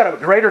saying, I've got a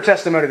greater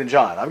testimony than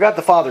John. I've got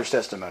the Father's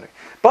testimony.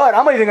 But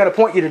I'm even going to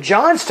point you to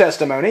John's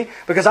testimony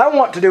because I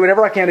want to do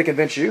whatever I can to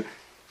convince you.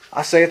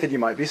 I say it that you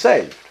might be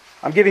saved.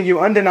 I'm giving you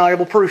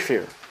undeniable proof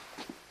here.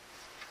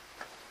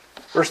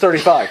 Verse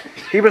 35.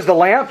 He was the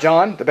lamp,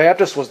 John the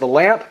Baptist was the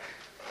lamp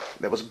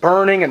that was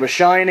burning and was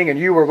shining, and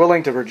you were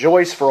willing to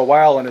rejoice for a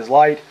while in his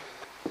light.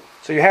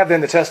 So you have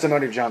then the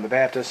testimony of John the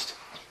Baptist.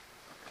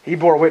 He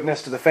bore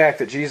witness to the fact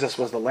that Jesus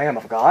was the Lamb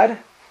of God.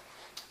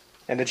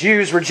 And the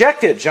Jews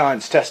rejected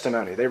John's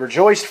testimony. They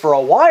rejoiced for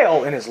a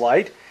while in his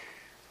light,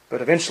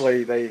 but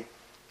eventually they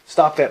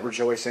stopped that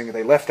rejoicing,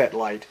 they left that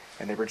light,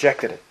 and they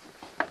rejected it.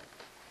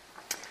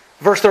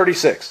 Verse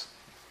 36.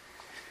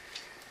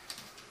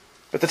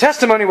 But the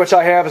testimony which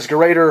I have is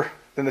greater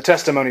than the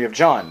testimony of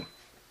John.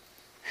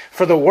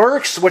 For the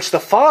works which the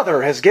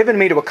Father has given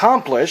me to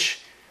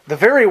accomplish, the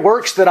very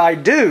works that I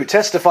do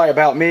testify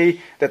about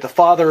me that the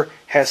Father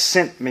has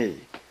sent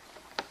me.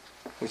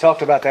 We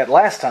talked about that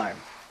last time.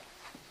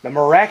 The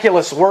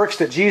miraculous works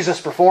that Jesus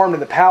performed in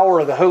the power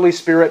of the Holy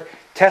Spirit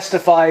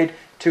testified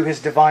to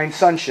his divine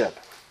sonship.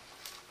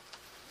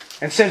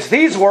 And since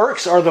these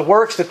works are the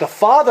works that the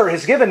Father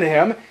has given to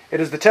him, it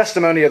is the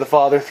testimony of the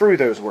Father through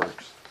those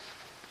works.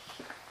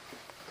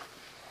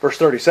 Verse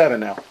 37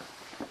 now.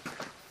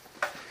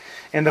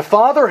 And the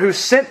Father who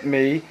sent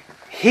me,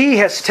 he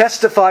has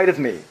testified of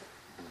me.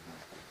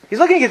 He's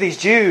looking at these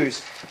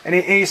Jews and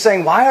he's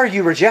saying, why are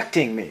you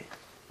rejecting me?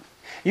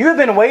 You have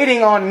been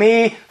waiting on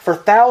me for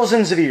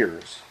thousands of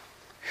years.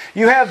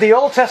 You have the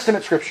Old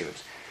Testament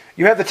Scriptures.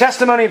 You have the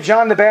testimony of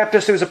John the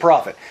Baptist, who is a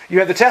prophet. You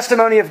have the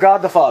testimony of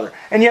God the Father.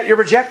 And yet you're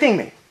rejecting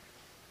me.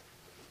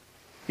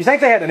 You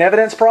think they had an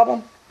evidence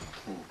problem?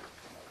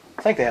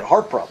 I think they had a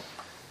heart problem.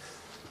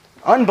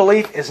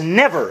 Unbelief is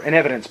never an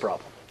evidence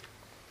problem.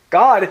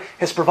 God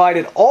has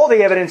provided all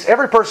the evidence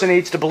every person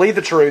needs to believe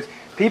the truth.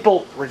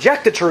 People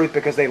reject the truth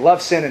because they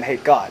love sin and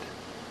hate God.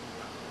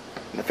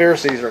 And the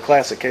Pharisees are a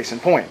classic case in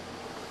point.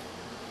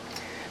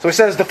 So he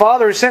says, the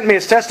Father who sent me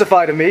has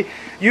testified of me.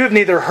 You have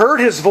neither heard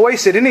his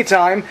voice at any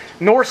time,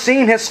 nor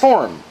seen his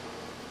form.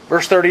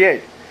 Verse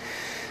 38.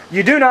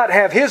 You do not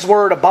have his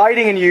word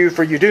abiding in you,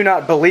 for you do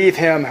not believe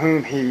him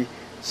whom he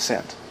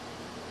sent.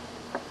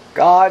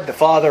 God, the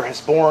Father,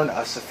 has borne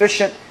a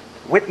sufficient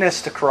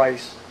witness to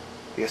Christ.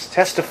 He has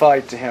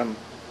testified to him.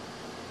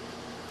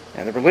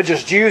 And the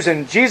religious Jews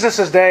in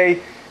Jesus'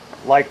 day,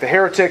 like the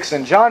heretics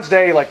in John's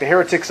day, like the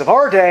heretics of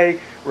our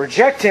day,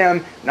 reject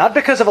him, not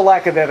because of a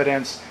lack of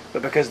evidence,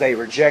 but because they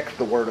reject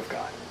the Word of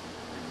God.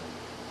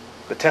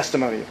 The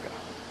testimony of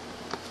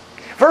God.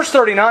 Verse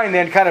 39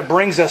 then kind of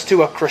brings us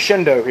to a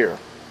crescendo here.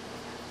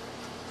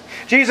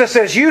 Jesus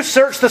says, you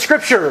search the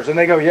Scriptures. And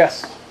they go,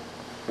 yes,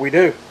 we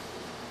do.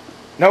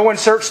 No one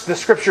searched the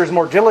Scriptures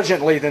more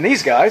diligently than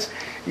these guys.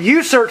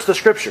 You search the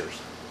Scriptures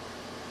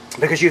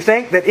because you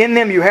think that in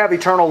them you have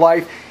eternal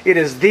life. It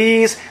is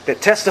these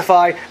that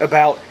testify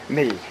about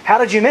me. How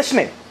did you miss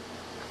me?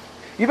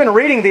 You've been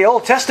reading the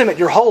Old Testament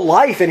your whole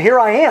life, and here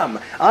I am.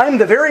 I'm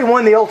the very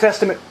one the Old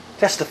Testament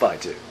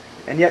testified to,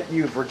 and yet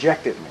you've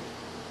rejected me.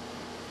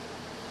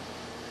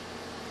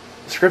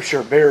 The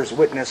Scripture bears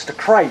witness to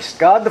Christ.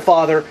 God the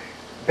Father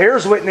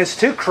bears witness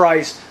to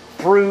Christ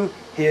through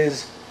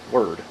His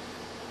Word.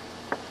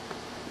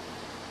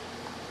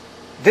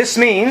 This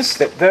means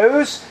that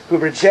those who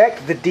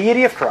reject the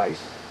deity of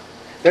Christ,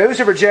 those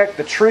who reject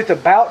the truth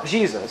about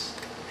Jesus,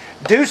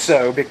 do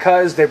so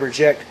because they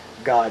reject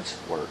God's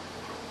Word.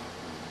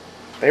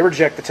 They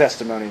reject the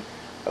testimony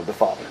of the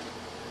Father.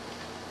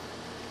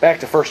 Back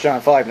to 1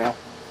 John 5 now.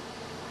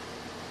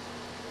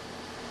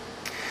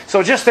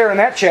 So just there in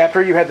that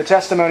chapter, you had the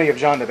testimony of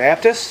John the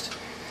Baptist.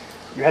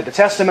 You had the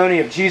testimony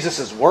of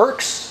Jesus'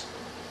 works.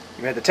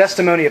 You had the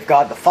testimony of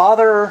God the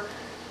Father.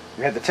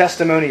 You had the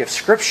testimony of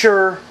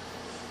Scripture.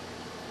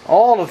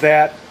 All of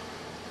that,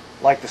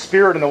 like the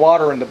Spirit and the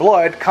water and the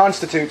blood,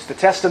 constitutes the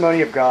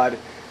testimony of God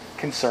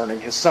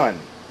concerning His Son.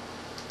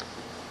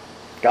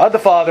 God the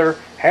Father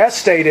has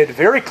stated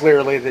very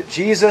clearly that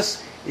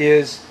Jesus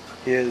is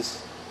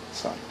His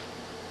Son.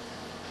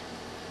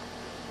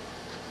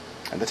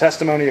 And the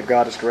testimony of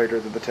God is greater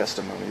than the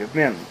testimony of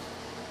men.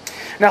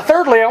 Now,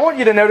 thirdly, I want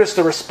you to notice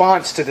the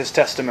response to this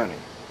testimony.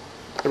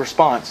 The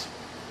response.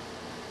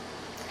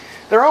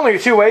 There are only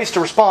two ways to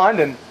respond,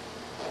 and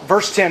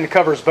verse 10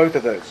 covers both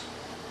of those.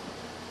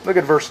 Look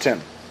at verse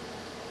 10.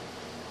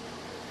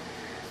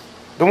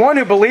 The one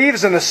who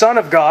believes in the Son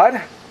of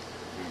God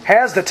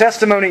has the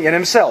testimony in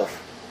himself.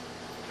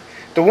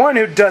 The one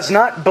who does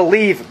not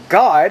believe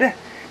God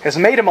has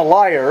made him a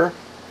liar,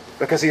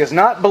 because he has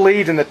not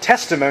believed in the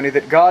testimony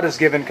that God has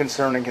given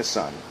concerning His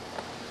Son.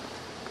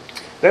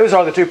 Those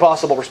are the two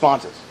possible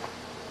responses.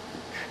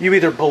 You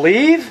either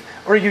believe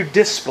or you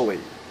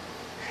disbelieve.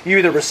 You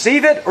either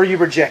receive it or you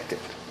reject it.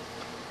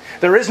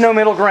 There is no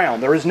middle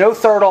ground. There is no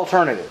third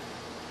alternative.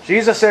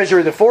 Jesus says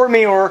you're either for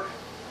me or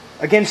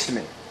against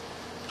me.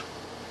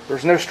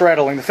 There's no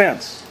straddling the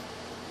fence.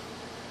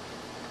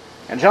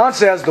 And John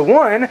says, the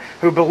one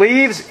who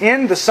believes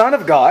in the Son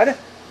of God,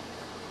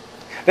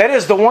 that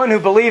is, the one who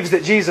believes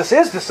that Jesus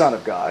is the Son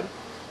of God,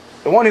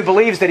 the one who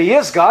believes that He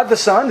is God the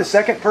Son, the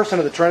second person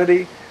of the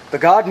Trinity, the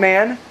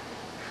God-man,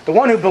 the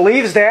one who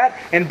believes that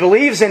and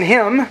believes in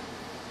Him,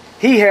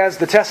 he has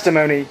the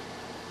testimony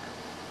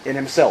in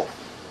himself.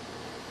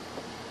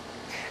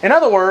 In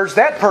other words,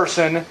 that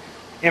person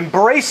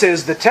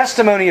embraces the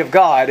testimony of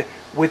God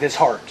with his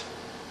heart.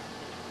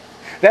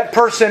 That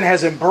person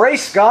has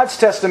embraced God's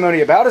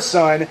testimony about His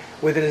Son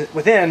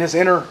within his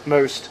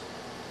innermost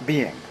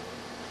being.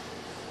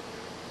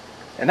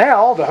 And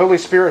now, the Holy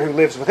Spirit who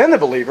lives within the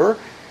believer,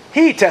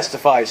 He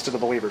testifies to the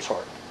believer's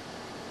heart.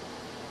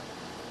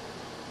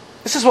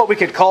 This is what we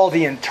could call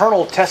the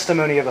internal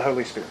testimony of the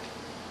Holy Spirit.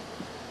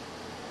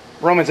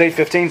 Romans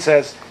 8:15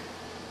 says,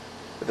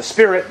 the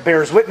Spirit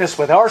bears witness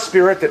with our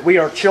spirit that we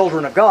are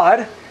children of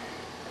God.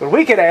 But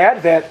we could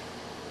add that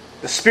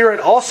the Spirit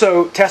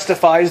also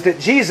testifies that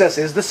Jesus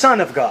is the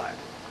Son of God.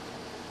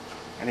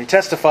 And He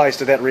testifies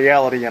to that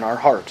reality in our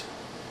heart.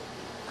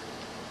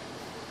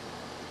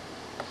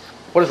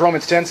 What does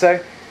Romans 10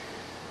 say?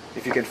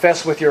 If you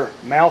confess with your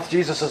mouth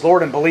Jesus is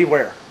Lord and believe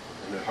where?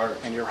 In your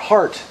heart. In your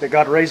heart that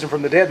God raised Him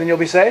from the dead, then you'll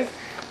be saved.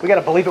 We've got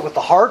to believe it with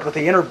the heart, with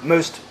the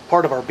innermost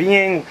part of our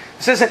being.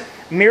 This isn't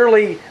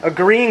merely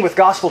agreeing with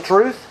gospel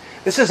truth.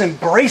 This is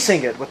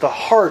embracing it with the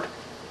heart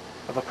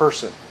of a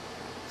person.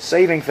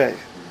 Saving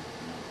faith.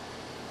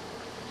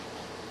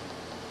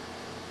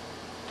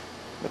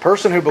 The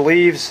person who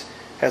believes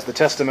has the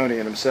testimony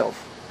in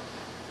himself.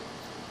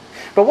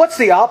 But what's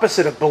the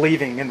opposite of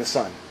believing in the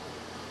Son?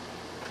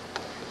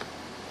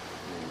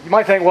 You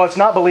might think, well, it's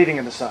not believing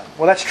in the Son.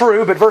 Well, that's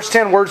true, but verse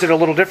 10 words it a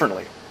little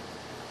differently.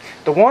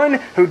 The one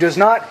who does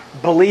not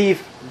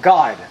believe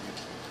God.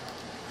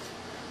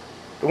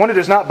 The one who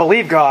does not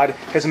believe God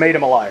has made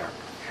him a liar.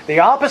 The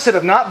opposite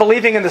of not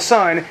believing in the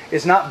Son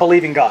is not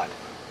believing God.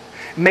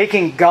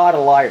 Making God a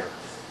liar.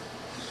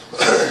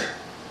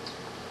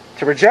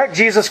 To reject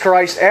Jesus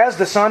Christ as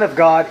the Son of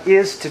God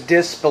is to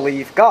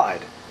disbelieve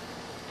God.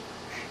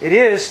 It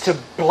is to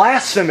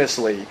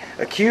blasphemously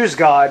accuse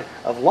God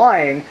of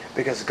lying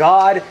because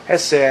God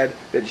has said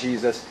that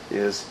Jesus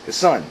is His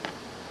Son.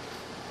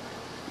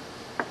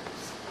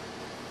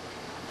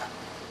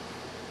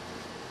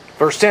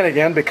 Verse 10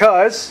 again,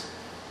 because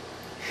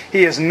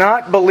he has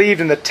not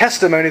believed in the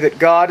testimony that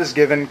God has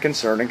given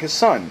concerning His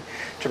Son.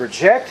 To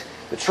reject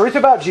the truth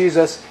about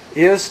Jesus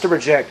is to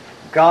reject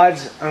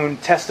God's own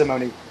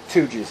testimony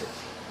to Jesus.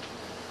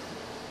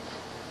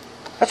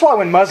 That's why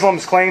when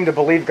Muslims claim to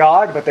believe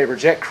God, but they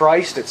reject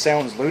Christ, it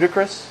sounds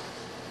ludicrous,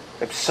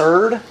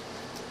 absurd,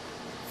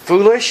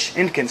 foolish,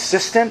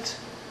 inconsistent.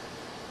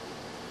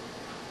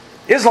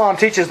 Islam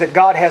teaches that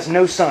God has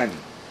no son.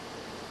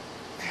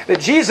 That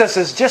Jesus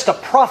is just a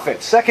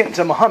prophet, second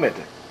to Muhammad.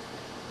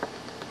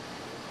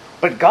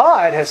 But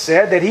God has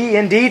said that He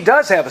indeed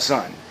does have a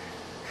son.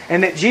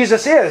 And that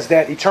Jesus is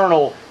that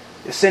eternal,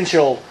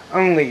 essential,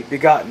 only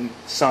begotten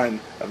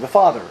Son of the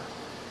Father.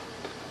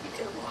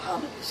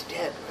 Muhammad is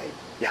dead, right?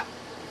 Yeah.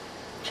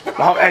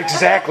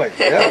 Exactly.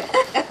 Yeah.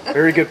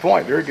 Very good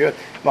point. Very good.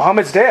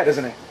 Muhammad's dead,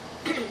 isn't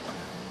he?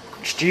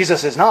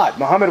 Jesus is not.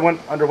 Muhammad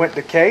underwent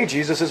decay.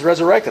 Jesus is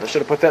resurrected. I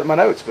should have put that in my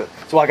notes, but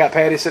that's why I got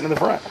Patty sitting in the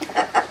front.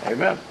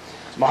 Amen.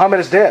 Muhammad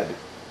is dead.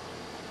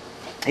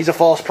 He's a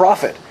false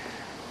prophet.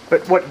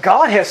 But what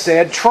God has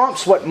said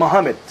trumps what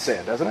Muhammad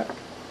said, doesn't it?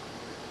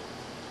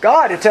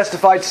 God had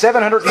testified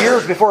 700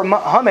 years before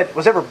Muhammad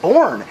was ever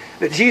born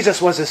that Jesus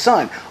was His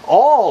Son.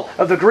 All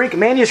of the Greek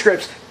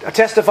manuscripts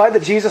testified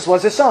that Jesus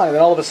was His Son. And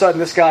then all of a sudden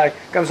this guy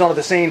comes onto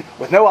the scene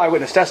with no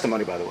eyewitness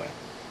testimony, by the way.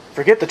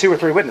 Forget the 2 or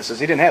 3 witnesses.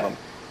 He didn't have them.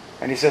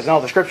 And he says,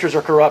 no, the Scriptures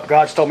are corrupt.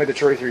 God's told me the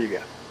truth. Here you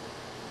go.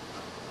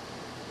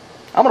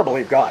 I'm going to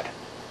believe God.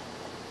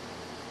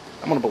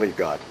 I'm going to believe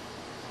God.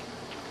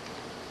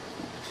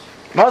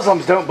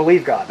 Muslims don't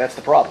believe God. That's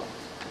the problem.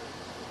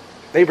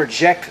 They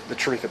reject the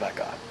truth about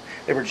God.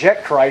 They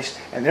reject Christ,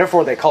 and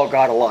therefore they call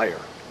God a liar.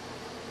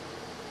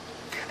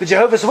 The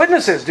Jehovah's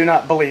Witnesses do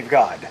not believe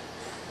God.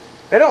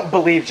 They don't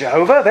believe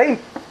Jehovah.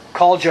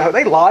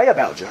 They lie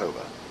about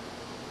Jehovah.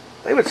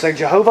 They would say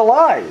Jehovah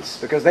lies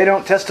because they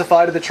don't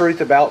testify to the truth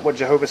about what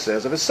Jehovah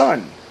says of His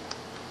Son.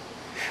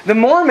 The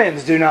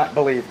Mormons do not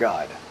believe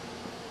God.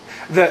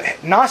 The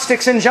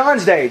Gnostics in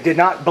John's day did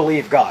not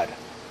believe God.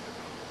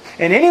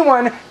 And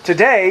anyone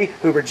today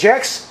who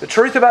rejects the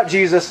truth about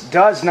Jesus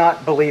does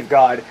not believe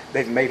God.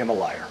 They've made him a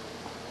liar.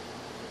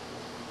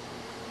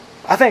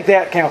 I think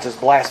that counts as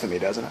blasphemy,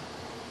 doesn't it?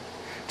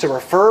 To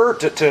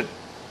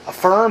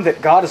affirm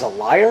that God is a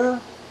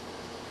liar,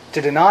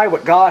 to deny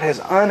what God has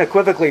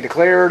unequivocally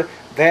declared,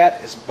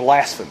 that is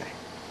blasphemy.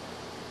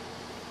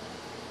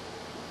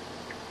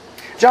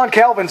 John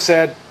Calvin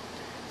said,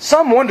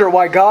 "Some wonder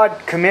why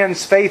God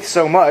commends faith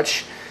so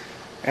much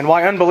and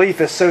why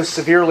unbelief is so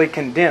severely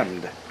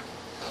condemned."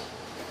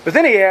 But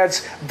then he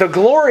adds, the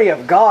glory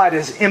of God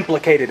is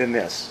implicated in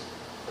this.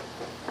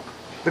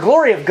 The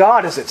glory of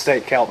God is at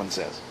stake, Calvin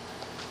says.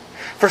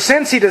 For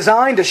since He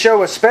designed to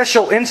show a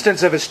special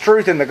instance of His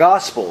truth in the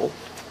gospel,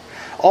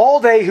 All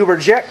they who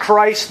reject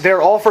Christ,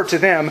 their offer to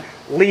them,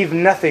 leave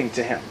nothing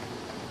to Him.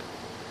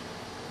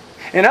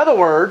 In other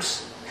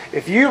words,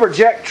 if you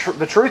reject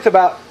the truth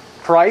about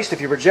Christ,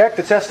 if you reject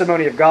the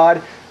testimony of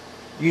God,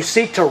 you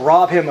seek to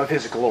rob Him of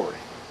His glory.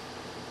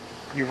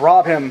 You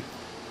rob Him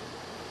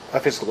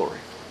of His glory.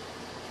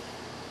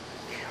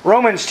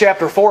 Romans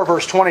chapter 4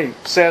 verse 20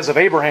 says of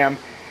Abraham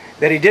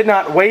that he did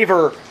not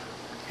waver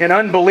in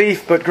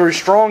unbelief but grew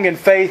strong in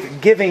faith,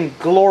 giving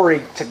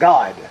glory to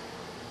God.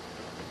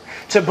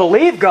 To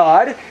believe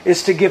God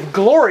is to give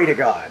glory to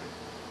God.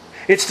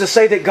 It's to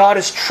say that God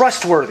is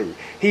trustworthy.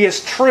 He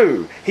is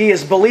true. He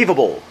is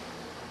believable.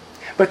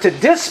 But to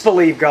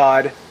disbelieve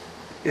God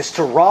is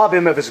to rob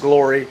Him of His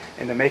glory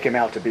and to make Him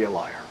out to be a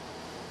liar.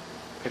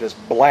 It is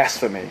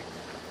blasphemy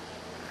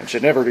and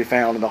should never be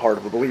found in the heart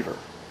of a believer.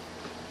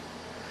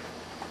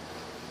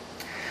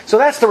 So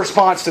that's the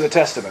response to the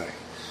testimony.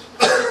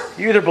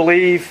 You either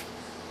believe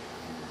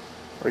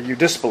or you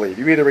disbelieve.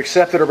 You either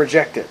accept it or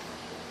reject it.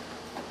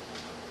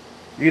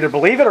 You either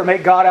believe it or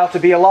make God out to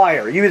be a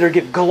liar. You either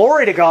give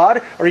glory to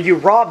God or you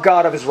rob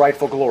God of His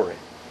rightful glory.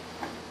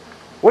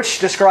 Which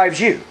describes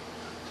you?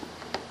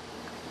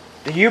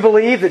 Do you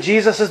believe that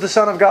Jesus is the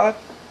Son of God?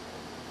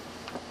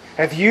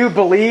 Have you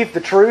believed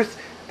the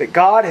truth that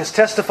God has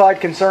testified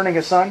concerning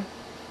His Son?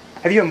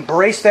 Have you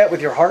embraced that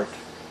with your heart?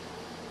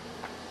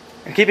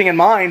 And keeping in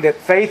mind that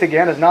faith,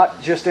 again, is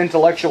not just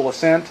intellectual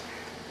assent.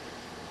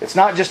 It's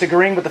not just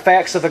agreeing with the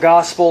facts of the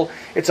gospel.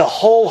 It's a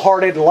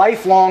wholehearted,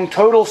 lifelong,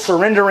 total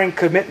surrendering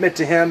commitment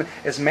to Him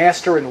as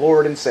Master and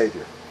Lord and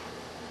Savior.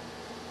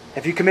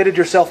 Have you committed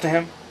yourself to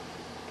Him?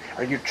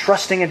 Are you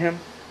trusting in Him?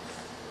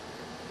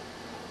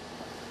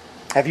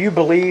 Have you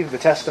believed the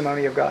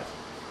testimony of God?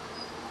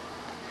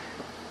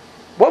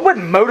 What would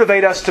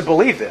motivate us to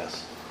believe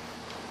this?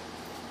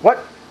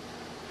 What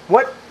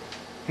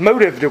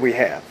motive do we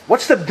have?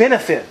 What's the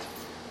benefit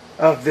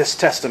of this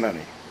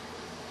testimony?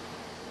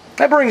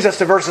 That brings us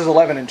to verses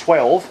 11 and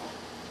 12.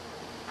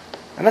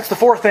 And that's the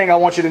fourth thing I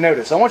want you to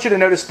notice. I want you to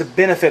notice the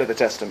benefit of the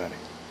testimony.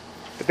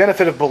 The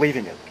benefit of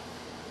believing it.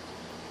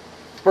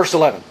 Verse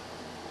 11.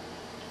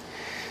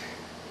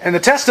 And the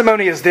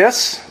testimony is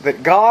this,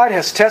 that God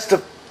has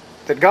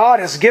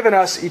given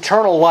us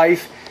eternal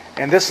life,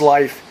 and this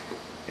life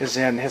is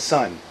in His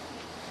Son.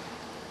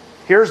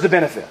 Here's the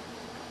benefit.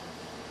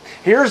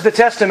 Here's the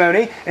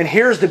testimony, and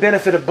here's the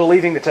benefit of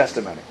believing the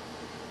testimony.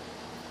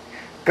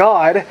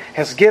 God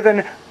has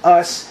given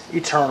us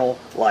eternal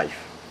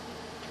life.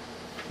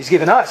 He's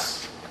given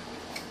us,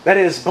 that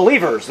is,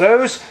 believers,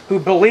 those who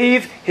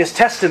believe His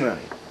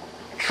testimony,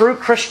 true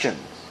Christians.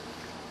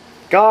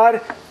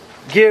 God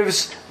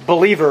gives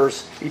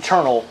believers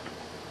eternal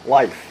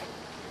life.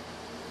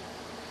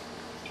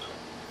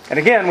 And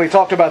again, we've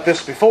talked about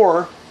this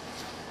before.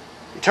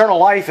 Eternal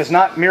life is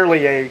not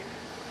merely a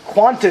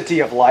quantity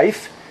of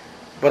life,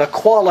 but a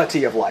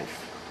quality of life.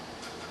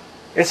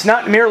 It's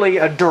not merely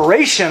a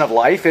duration of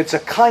life, it's a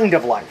kind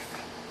of life.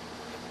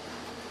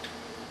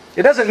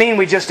 It doesn't mean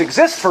we just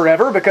exist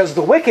forever, because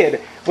the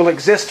wicked will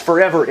exist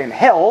forever in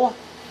hell,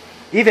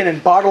 even in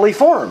bodily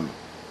form.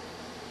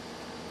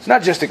 It's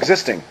not just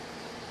existing.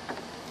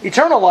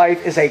 Eternal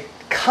life is a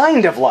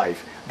kind of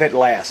life that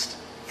lasts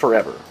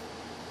forever.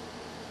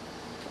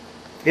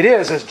 It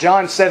is, as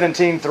John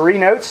 17:3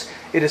 notes,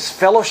 it is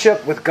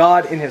fellowship with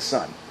God in His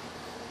Son.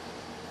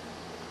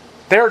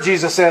 There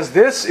Jesus says,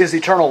 this is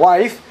eternal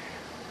life,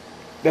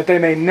 that they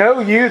may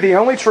know you, the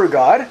only true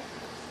God,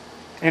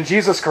 and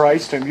Jesus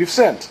Christ, whom you've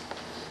sent.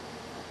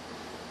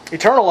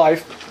 Eternal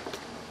life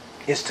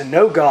is to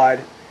know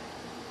God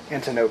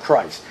and to know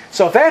Christ.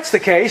 So if that's the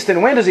case,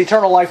 then when does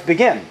eternal life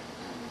begin?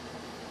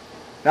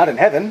 Not in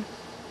heaven.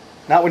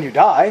 Not when you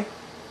die.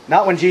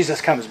 Not when Jesus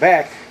comes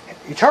back.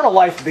 Eternal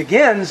life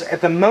begins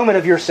at the moment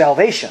of your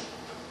salvation.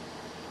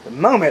 The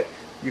moment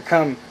you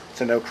come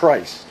to know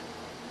Christ.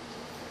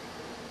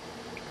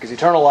 Because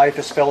eternal life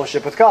is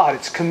fellowship with God.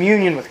 It's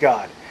communion with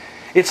God.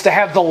 It's to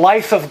have the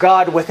life of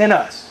God within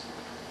us.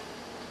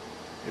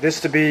 It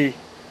is to be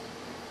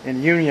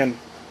in union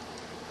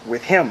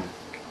with Him.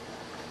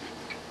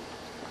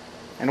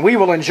 And we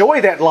will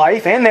enjoy that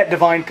life and that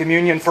divine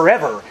communion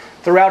forever,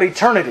 throughout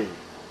eternity.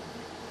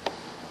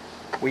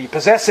 We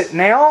possess it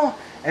now,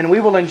 and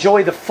we will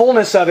enjoy the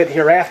fullness of it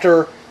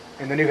hereafter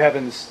in the new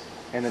heavens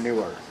and the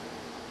new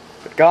earth.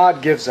 But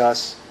God gives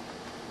us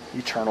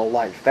eternal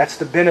life. That's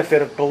the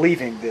benefit of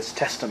believing this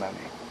testimony.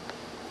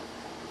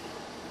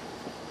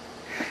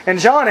 And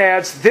John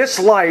adds, this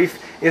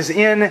life is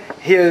in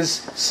His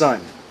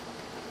Son.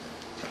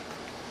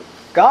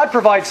 God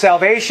provides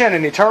salvation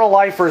and eternal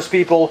life for His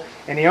people,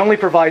 and He only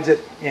provides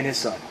it in His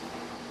Son.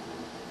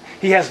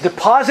 He has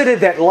deposited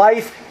that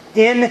life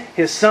in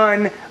His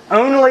Son.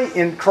 Only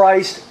in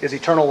Christ is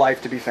eternal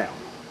life to be found.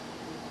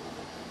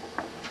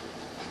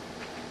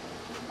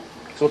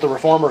 It's what the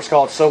Reformers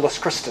called solus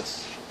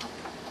Christus.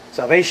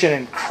 Salvation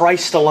in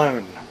Christ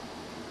alone.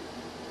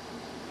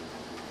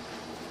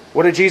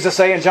 What did Jesus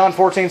say in John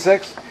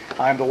 14:6?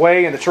 I am the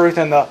way and the truth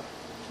and the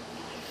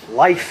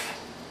life.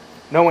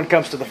 No one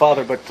comes to the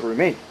Father but through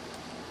me.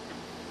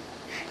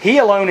 He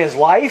alone is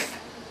life,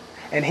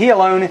 and He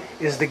alone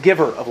is the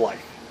giver of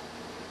life.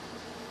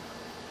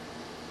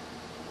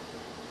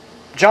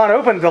 John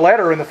opened the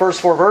letter in the first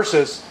 4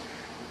 verses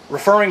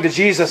referring to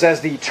Jesus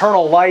as the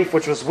eternal life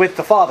which was with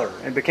the Father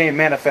and became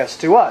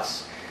manifest to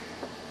us.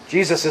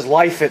 Jesus is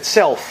life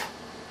itself.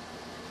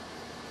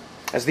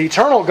 As the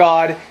eternal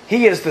God,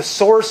 He is the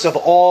source of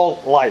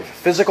all life.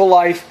 Physical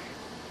life,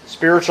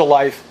 spiritual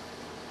life,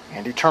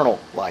 and eternal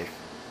life.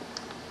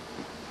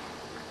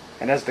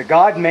 And as the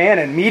God-man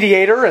and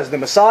mediator, as the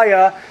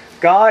Messiah,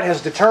 God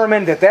has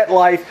determined that that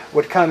life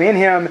would come in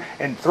Him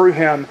and through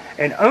Him,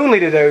 and only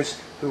to those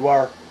who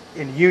are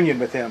in union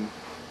with Him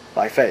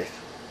by faith.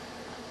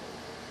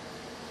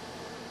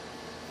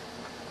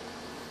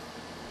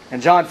 In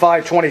John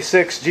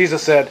 5:26,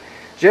 Jesus said,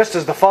 "Just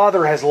as the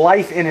Father has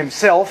life in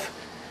Himself,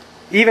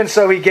 even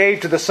so He gave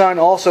to the Son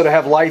also to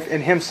have life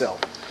in Himself."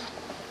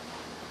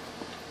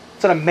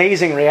 It's an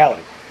amazing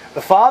reality.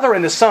 The Father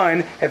and the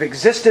Son have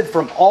existed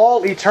from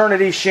all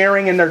eternity,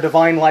 sharing in their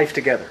divine life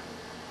together.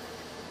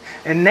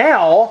 And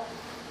now,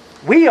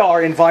 we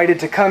are invited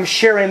to come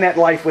share in that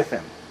life with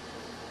Him.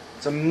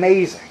 It's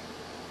amazing.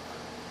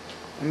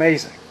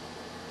 Amazing.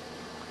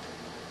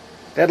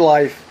 That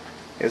life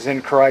is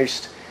in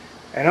Christ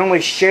and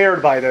only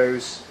shared by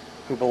those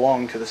who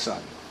belong to the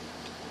Son.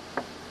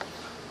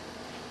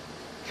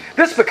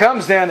 This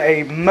becomes then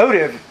a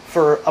motive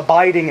for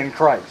abiding in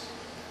Christ.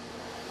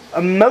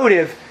 A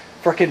motive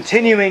for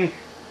continuing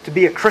to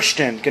be a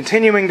Christian,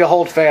 continuing to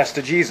hold fast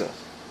to Jesus.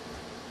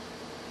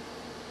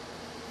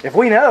 If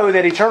we know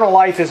that eternal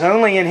life is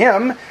only in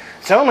Him,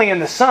 it's only in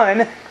the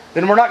Son,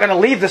 then we're not going to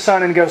leave the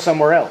Son and go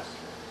somewhere else.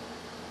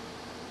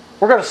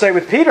 We're going to say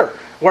with Peter,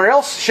 "Where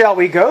else shall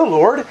we go,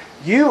 Lord?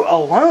 You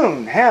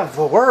alone have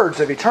the words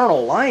of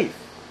eternal life."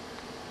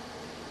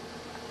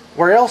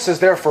 Where else is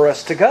there for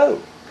us to go?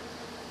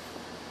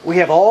 We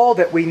have all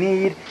that we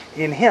need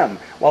in Him.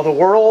 While the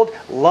world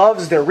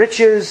loves their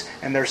riches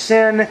and their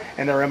sin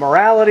and their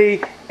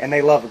immorality, and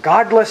they love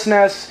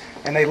godlessness,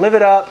 and they live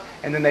it up,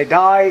 and then they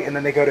die, and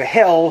then they go to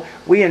hell,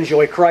 we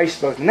enjoy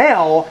Christ both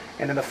now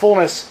and in the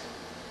fullness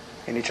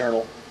in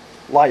eternal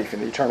life,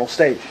 in the eternal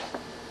state.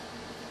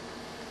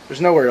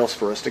 There's nowhere else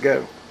for us to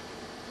go.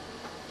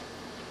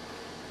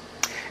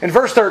 In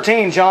verse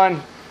 13,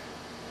 John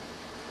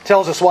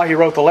tells us why he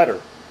wrote the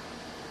letter.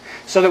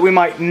 So that we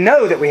might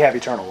know that we have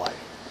eternal life.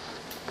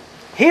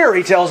 Here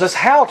he tells us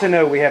how to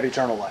know we have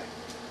eternal life.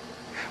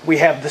 We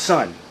have the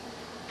Son.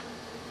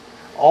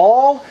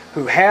 All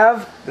who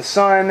have the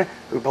Son,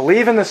 who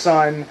believe in the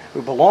Son,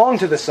 who belong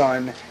to the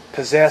Son,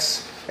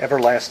 possess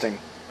everlasting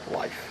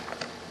life.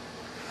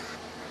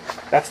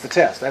 That's the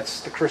test. That's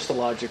the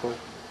Christological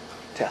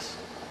test.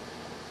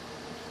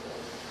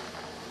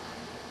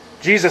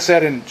 Jesus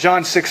said in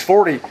John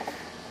 6:40,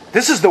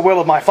 "This is the will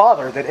of my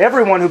Father, that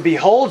everyone who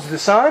beholds the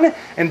Son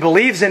and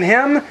believes in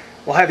Him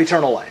will have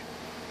eternal life."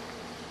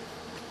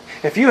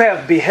 If you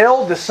have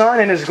beheld the Son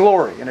in His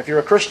glory, and if you're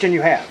a Christian,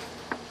 you have,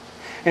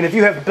 and if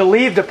you have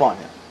believed upon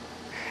Him,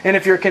 and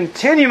if you're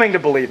continuing to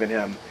believe in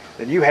Him,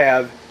 then you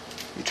have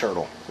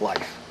eternal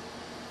life.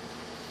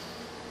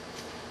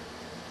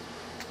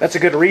 That's a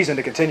good reason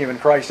to continue in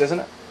Christ, isn't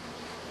it?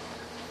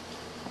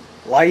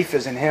 Life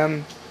is in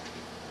Him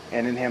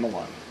and in Him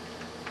alone.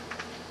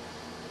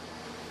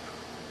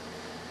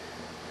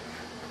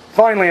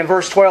 Finally, in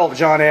verse 12,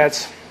 John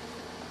adds,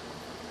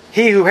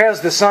 "He who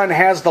has the Son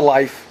has the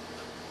life.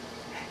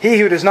 He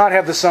who does not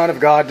have the Son of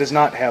God does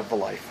not have the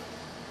life."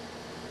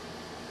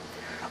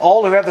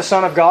 All who have the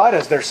Son of God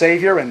as their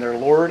Savior and their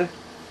Lord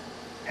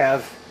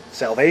have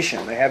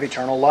salvation. They have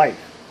eternal life.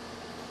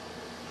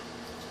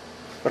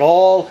 But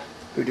all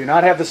who do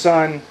not have the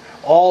Son,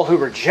 all who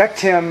reject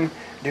Him,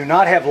 do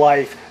not have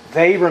life.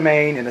 They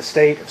remain in a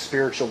state of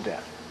spiritual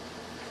death.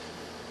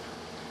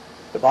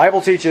 The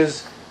Bible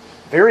teaches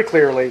very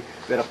clearly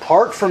that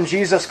apart from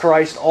Jesus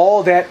Christ,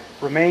 all that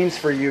remains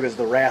for you is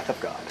the wrath of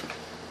God.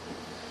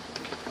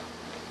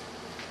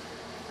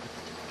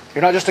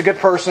 You're not just a good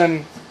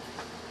person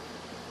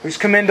who's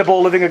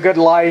commendable, living a good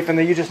life, and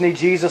then you just need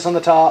Jesus on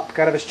the top,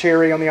 kind of as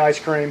cherry on the ice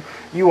cream.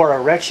 You are a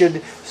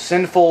wretched,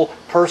 sinful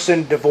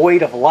person,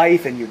 devoid of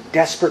life, and you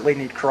desperately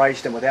need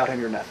Christ, and without Him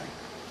you're nothing.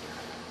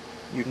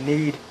 You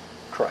need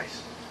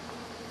Christ.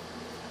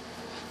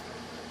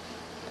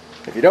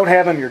 If you don't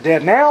have Him, you're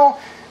dead now,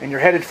 and you're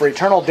headed for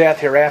eternal death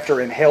hereafter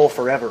in hell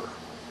forever.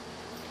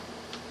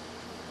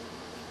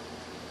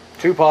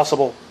 Two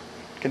possible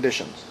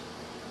conditions.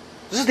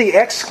 This is the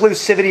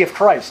exclusivity of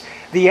Christ,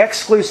 the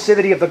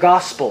exclusivity of the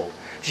gospel.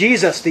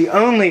 Jesus, the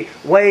only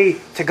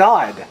way to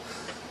God.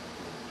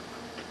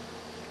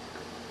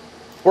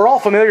 We're all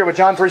familiar with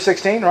John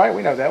 3:16, right?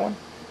 We know that one.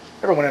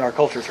 Everyone in our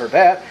culture has heard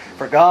that.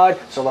 "For God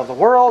so loved the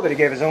world that He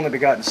gave His only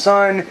begotten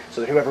Son, so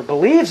that whoever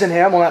believes in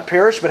Him will not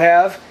perish but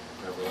have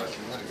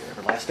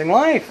everlasting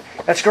life."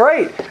 That's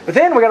great. But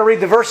then we got to read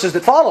the verses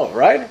that follow,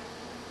 right?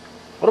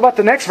 What about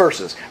the next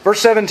verses? Verse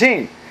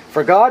 17.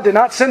 "For God did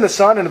not send the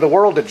Son into the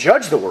world to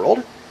judge the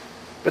world,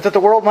 but that the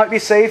world might be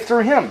saved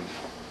through Him."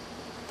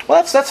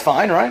 Well, that's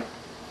fine, right?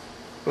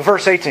 But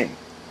verse 18.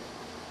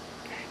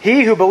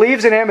 "He who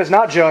believes in Him is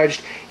not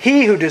judged.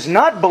 He who does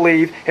not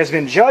believe has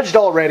been judged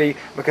already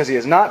because he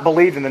has not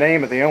believed in the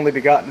name of the only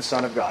begotten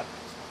Son of God.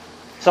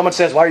 Someone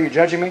says, why are you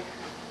judging me?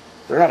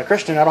 They're not a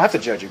Christian. I don't have to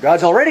judge you.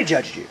 God's already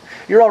judged you.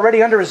 You're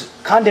already under His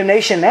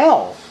condemnation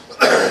now.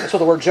 That's what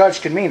the word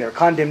judge could mean there,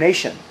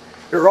 condemnation.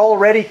 You're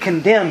already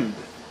condemned.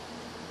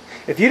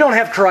 If you don't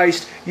have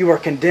Christ, you are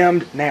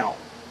condemned now.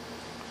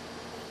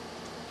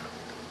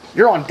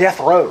 You're on death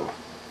row,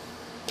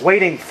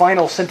 waiting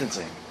final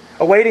sentencing,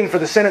 awaiting for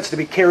the sentence to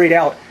be carried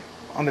out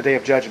on the day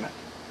of judgment.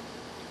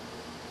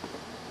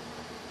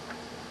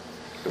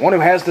 The one who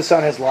has the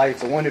Son has life.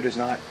 The one who does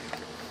not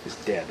is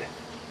dead.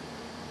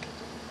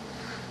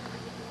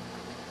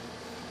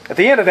 At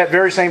the end of that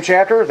very same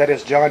chapter, that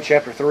is John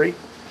chapter 3,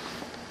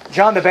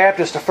 John the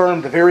Baptist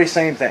affirmed the very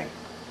same thing.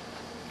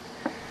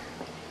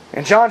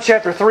 In John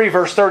chapter 3,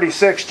 verse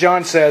 36,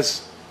 John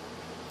says,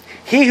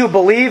 "He who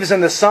believes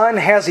in the Son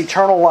has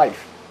eternal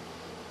life.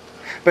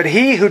 But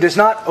he who does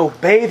not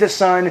obey the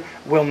Son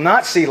will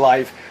not see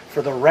life,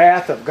 for the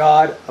wrath of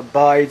God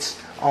abides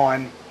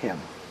on him."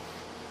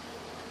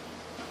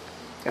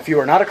 If you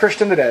are not a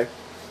Christian today,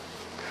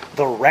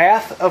 the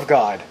wrath of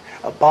God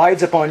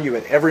abides upon you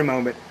at every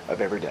moment of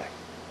every day.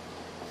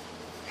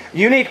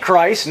 You need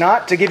Christ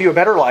not to give you a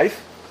better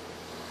life.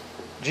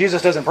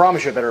 Jesus doesn't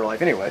promise you a better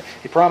life anyway.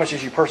 He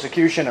promises you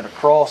persecution and a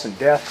cross and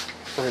death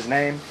for His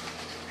name.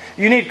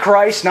 You need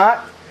Christ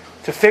not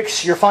to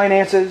fix your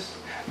finances.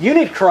 You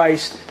need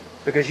Christ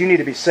because you need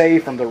to be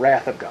saved from the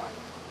wrath of God.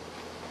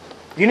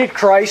 You need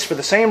Christ for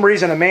the same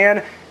reason a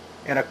man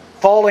in a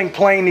falling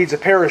plane needs a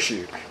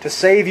parachute, to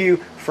save you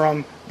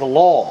from the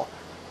law.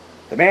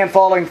 The man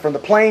falling from the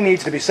plane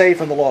needs to be saved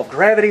from the law of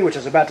gravity, which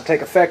is about to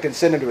take effect and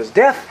send him to his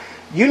death.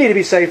 You need to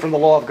be saved from the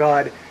law of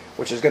God,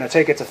 which is going to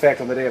take its effect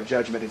on the day of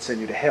judgment and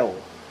send you to hell.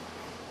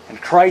 And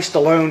Christ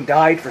alone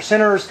died for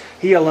sinners.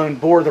 He alone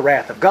bore the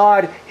wrath of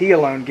God. He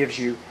alone gives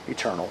you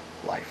eternal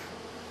life.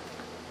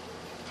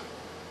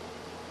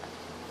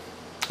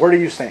 Where do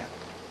you stand?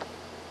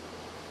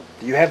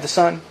 Do you have the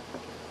Son?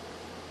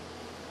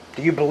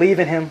 Do you believe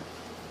in Him?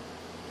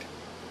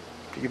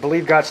 Do you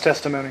believe God's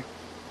testimony?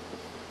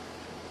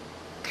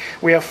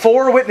 We have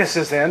 4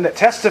 witnesses then that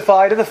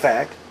testify to the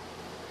fact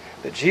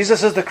that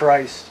Jesus is the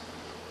Christ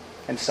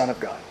and Son of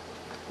God.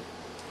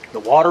 The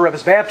water of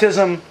His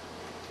baptism,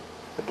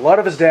 the blood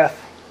of His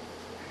death,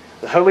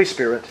 the Holy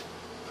Spirit,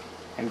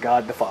 and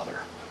God the Father.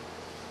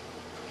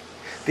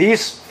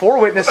 These 4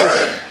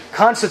 witnesses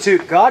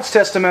constitute God's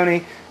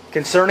testimony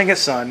concerning His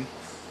Son.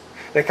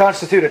 They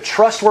constitute a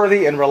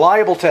trustworthy and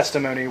reliable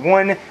testimony,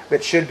 one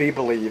that should be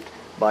believed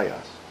by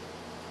us.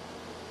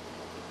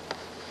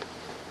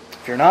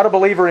 If you're not a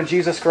believer in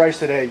Jesus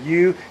Christ today,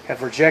 you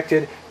have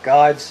rejected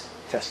God's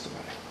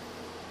testimony.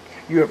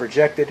 You have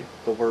rejected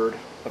the Word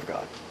of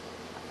God.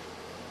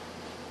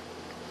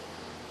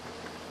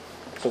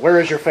 So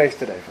where is your faith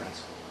today,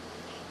 friends?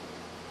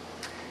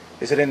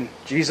 Is it in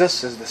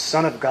Jesus as the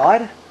Son of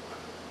God?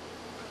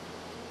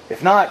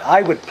 If not,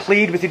 I would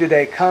plead with you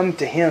today, come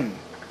to Him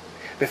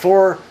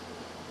before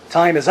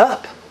time is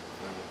up.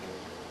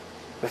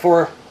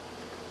 Before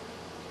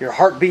your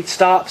heartbeat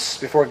stops,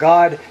 before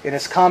God in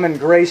His common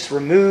grace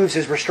removes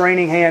His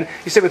restraining hand.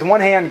 You see, with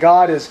one hand,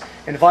 God is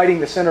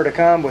inviting the sinner to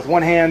come. With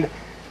one hand,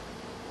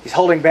 He's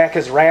holding back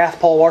His wrath,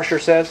 Paul Washer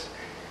says.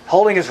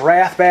 Holding His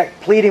wrath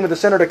back, pleading with the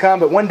sinner to come,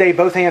 but one day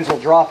both hands will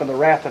drop and the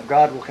wrath of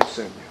God will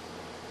consume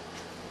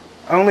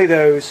you. Only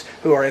those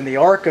who are in the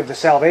ark of the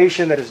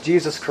salvation that is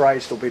Jesus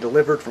Christ will be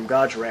delivered from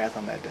God's wrath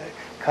on that day.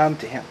 Come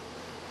to Him,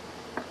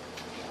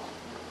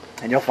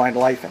 and you'll find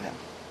life in Him.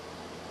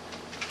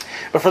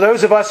 But for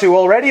those of us who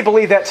already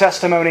believe that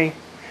testimony,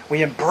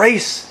 we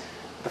embrace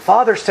the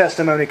Father's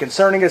testimony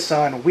concerning His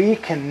Son, we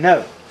can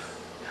know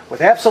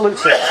with absolute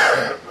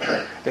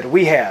certainty that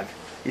we have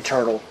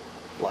eternal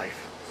life.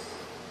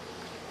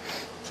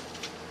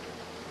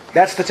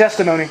 That's the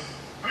testimony.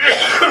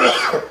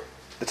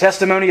 The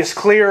testimony is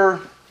clear,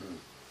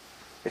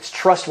 it's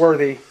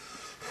trustworthy,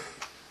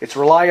 it's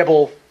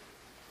reliable,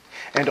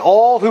 and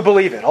all who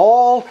believe it,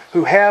 all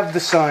who have the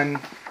Son,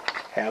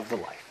 have the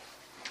life.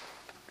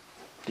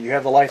 Do you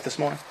have the life this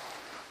morning?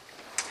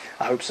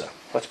 I hope so.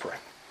 Let's pray.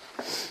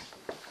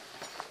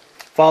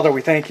 Father,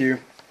 we thank You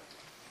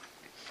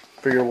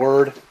for Your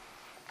Word.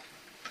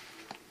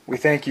 We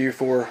thank You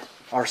for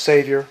our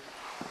Savior,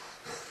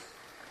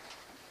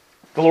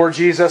 the Lord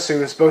Jesus,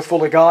 who is both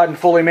fully God and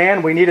fully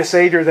man. We need a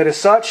Savior that is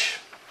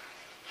such.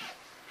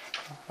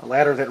 A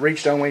ladder that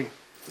reached only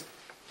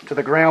to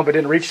the ground but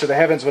didn't reach to the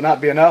heavens would not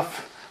be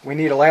enough. We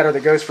need a ladder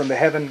that goes from the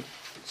heavens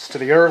to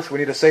the earth. We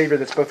need a Savior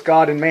that's both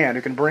God and man,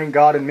 who can bring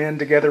God and men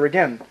together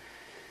again.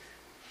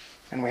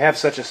 And we have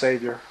such a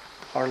Savior,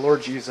 our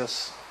Lord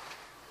Jesus.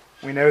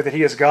 We know that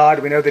He is God.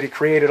 We know that He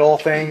created all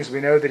things. We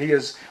know that He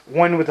is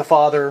one with the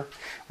Father.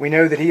 We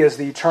know that He is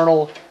the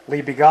eternally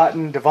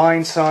begotten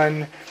divine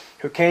Son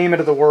who came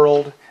into the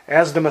world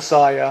as the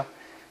Messiah.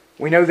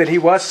 We know that He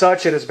was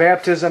such at His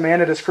baptism and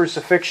at His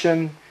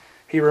crucifixion.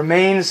 He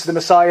remains the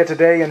Messiah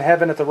today in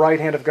heaven at the right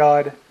hand of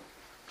God.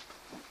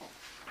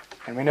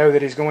 And we know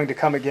that He's going to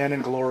come again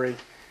in glory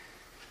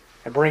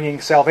and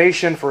bringing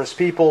salvation for His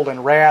people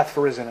and wrath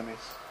for His enemies.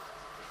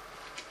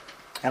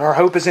 And our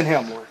hope is in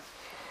Him, Lord.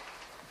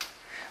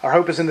 Our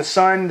hope is in the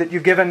Son that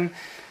You've given,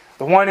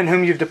 the one in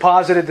whom You've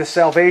deposited this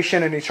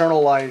salvation and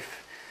eternal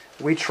life.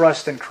 We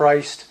trust in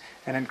Christ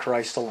and in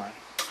Christ alone.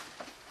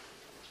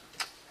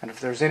 And if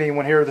there's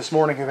anyone here this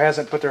morning who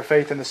hasn't put their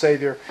faith in the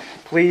Savior,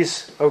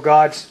 please, O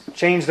God,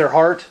 change their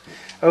heart,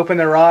 open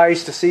their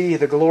eyes to see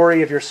the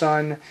glory of Your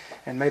Son,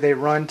 and may they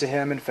run to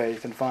Him in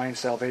faith and find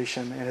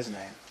salvation in His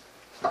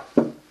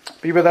name.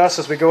 Be with us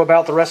as we go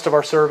about the rest of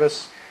our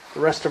service, the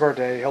rest of our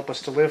day. Help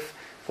us to live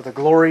for the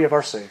glory of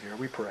our Savior,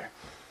 we pray.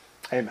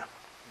 Amen.